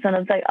nose? And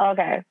it's like,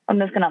 okay, I'm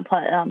just going to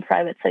put it on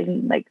private so you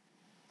can like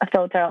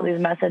filter out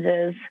these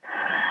messages.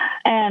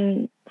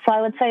 And so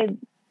I would say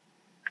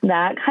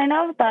that kind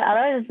of, but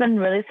otherwise it's been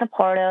really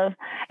supportive.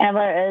 And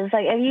there is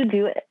like, if you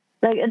do it,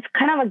 like it's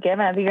kind of a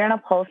given. If you're going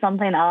to post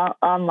something out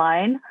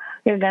online,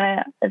 it's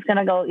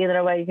gonna go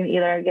either way. You can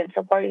either get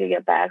support, you can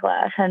get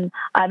backlash. And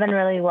I've been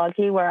really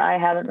lucky where I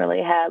haven't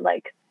really had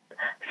like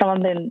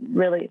someone been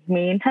really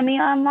mean to me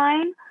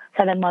online.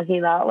 So I've been lucky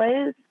that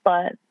way.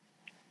 But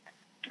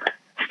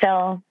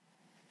still,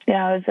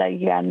 it's like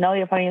know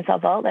you're putting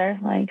yourself out there.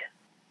 Like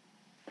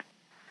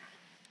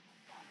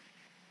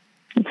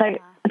it's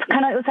like it's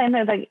kind of the same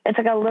thing. It's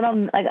like a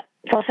little like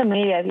social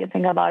media. If you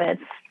think about it,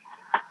 it's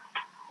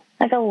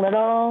like a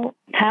little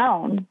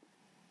town.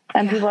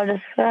 And people are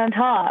just going to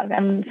talk.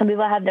 And some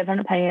people have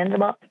different opinions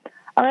about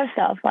other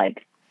stuff.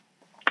 Like,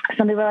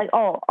 some people are like,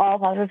 oh, all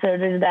plastic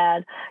surgery is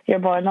bad. You're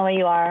born the way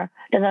you are.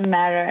 Doesn't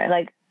matter.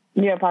 Like,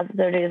 your plastic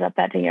surgery is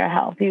affecting your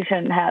health. You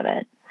shouldn't have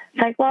it.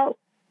 It's like, well,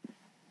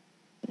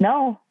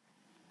 no.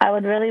 I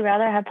would really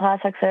rather have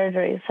plastic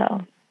surgery,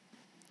 so.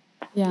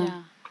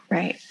 Yeah.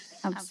 Right.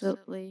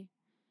 Absolutely.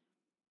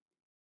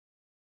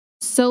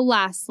 So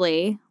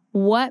lastly,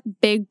 what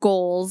big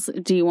goals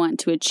do you want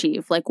to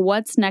achieve? Like,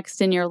 what's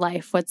next in your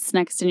life? What's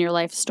next in your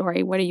life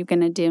story? What are you going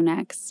to do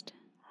next?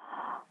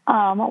 Well,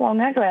 I'm going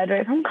to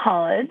graduate from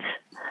college.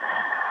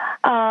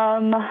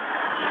 I've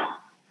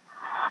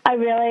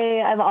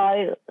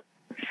always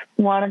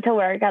wanted to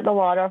work at the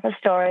Waldorf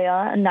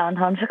Astoria in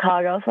downtown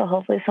Chicago, so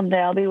hopefully someday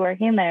I'll be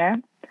working there.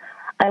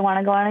 I want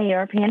to go on a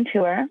European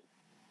tour.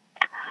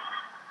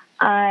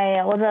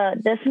 I was a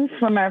distance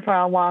swimmer for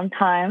a long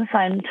time, so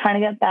I'm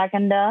trying to get back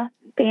into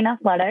being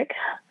athletic.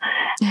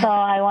 So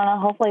I want to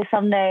hopefully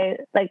someday,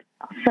 like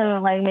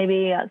soon, like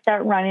maybe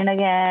start running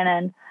again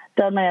and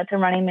build my up to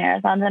running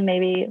marathons and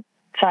maybe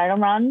try to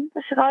run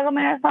the Chicago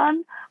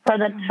Marathon for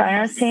the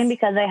Shriners team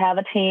because they have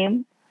a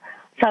team.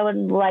 So I would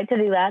like to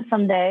do that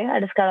someday. I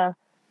just got to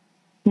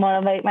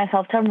motivate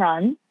myself to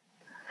run.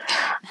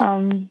 I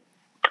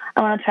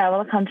want to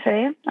travel the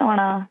country. I want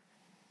to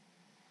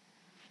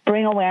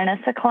bring awareness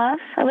to class,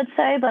 I would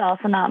say, but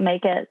also not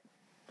make it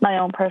my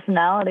own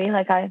personality.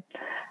 Like I'm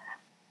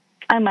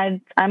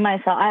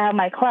myself. I have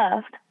my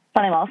cleft,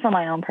 but I'm also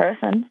my own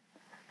person.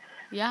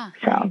 Yeah.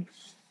 So.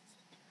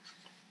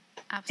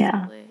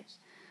 Absolutely. Yeah.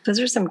 Those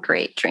are some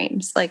great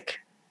dreams. Like,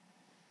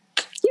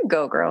 you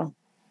go, girl.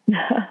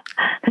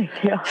 Thank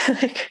you.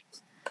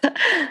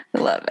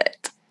 Love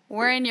it.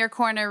 We're in your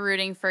corner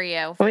rooting for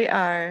you. We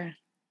are.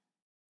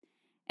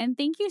 And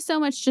thank you so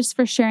much just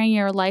for sharing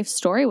your life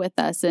story with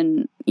us.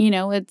 And, I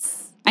know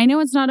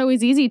it's not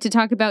always easy to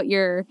talk about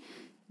your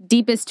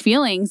deepest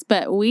feelings,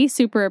 but we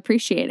super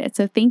appreciate it.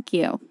 So thank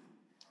you.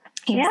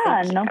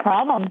 Yeah, no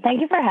problem.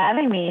 Thank you for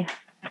having me.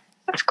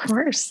 Of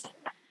course.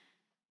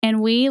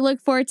 And we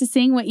look forward to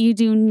seeing what you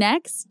do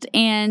next.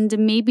 And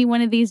maybe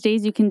one of these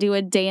days you can do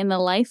a day in the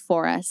life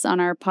for us on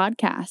our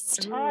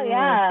podcast. Oh,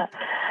 yeah.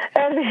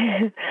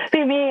 It would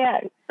be me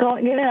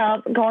getting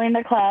up, going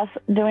to class,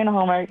 doing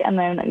homework, and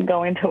then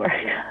going to work.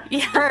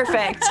 Yeah.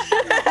 Perfect.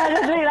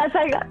 That's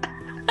like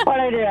what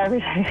I do every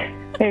day,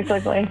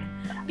 basically.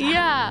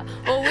 Yeah.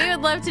 Well, we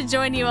would love to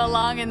join you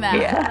along in that.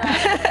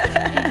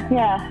 Yeah.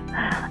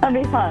 Yeah.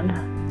 That'd be fun.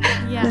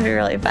 Yeah. That'd be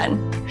really fun.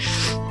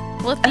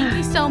 Well, thank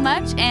you so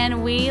much,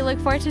 and we look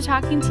forward to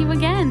talking to you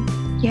again.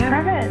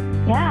 Yeah. Perfect.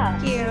 Yeah.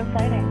 Thank you.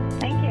 Exciting.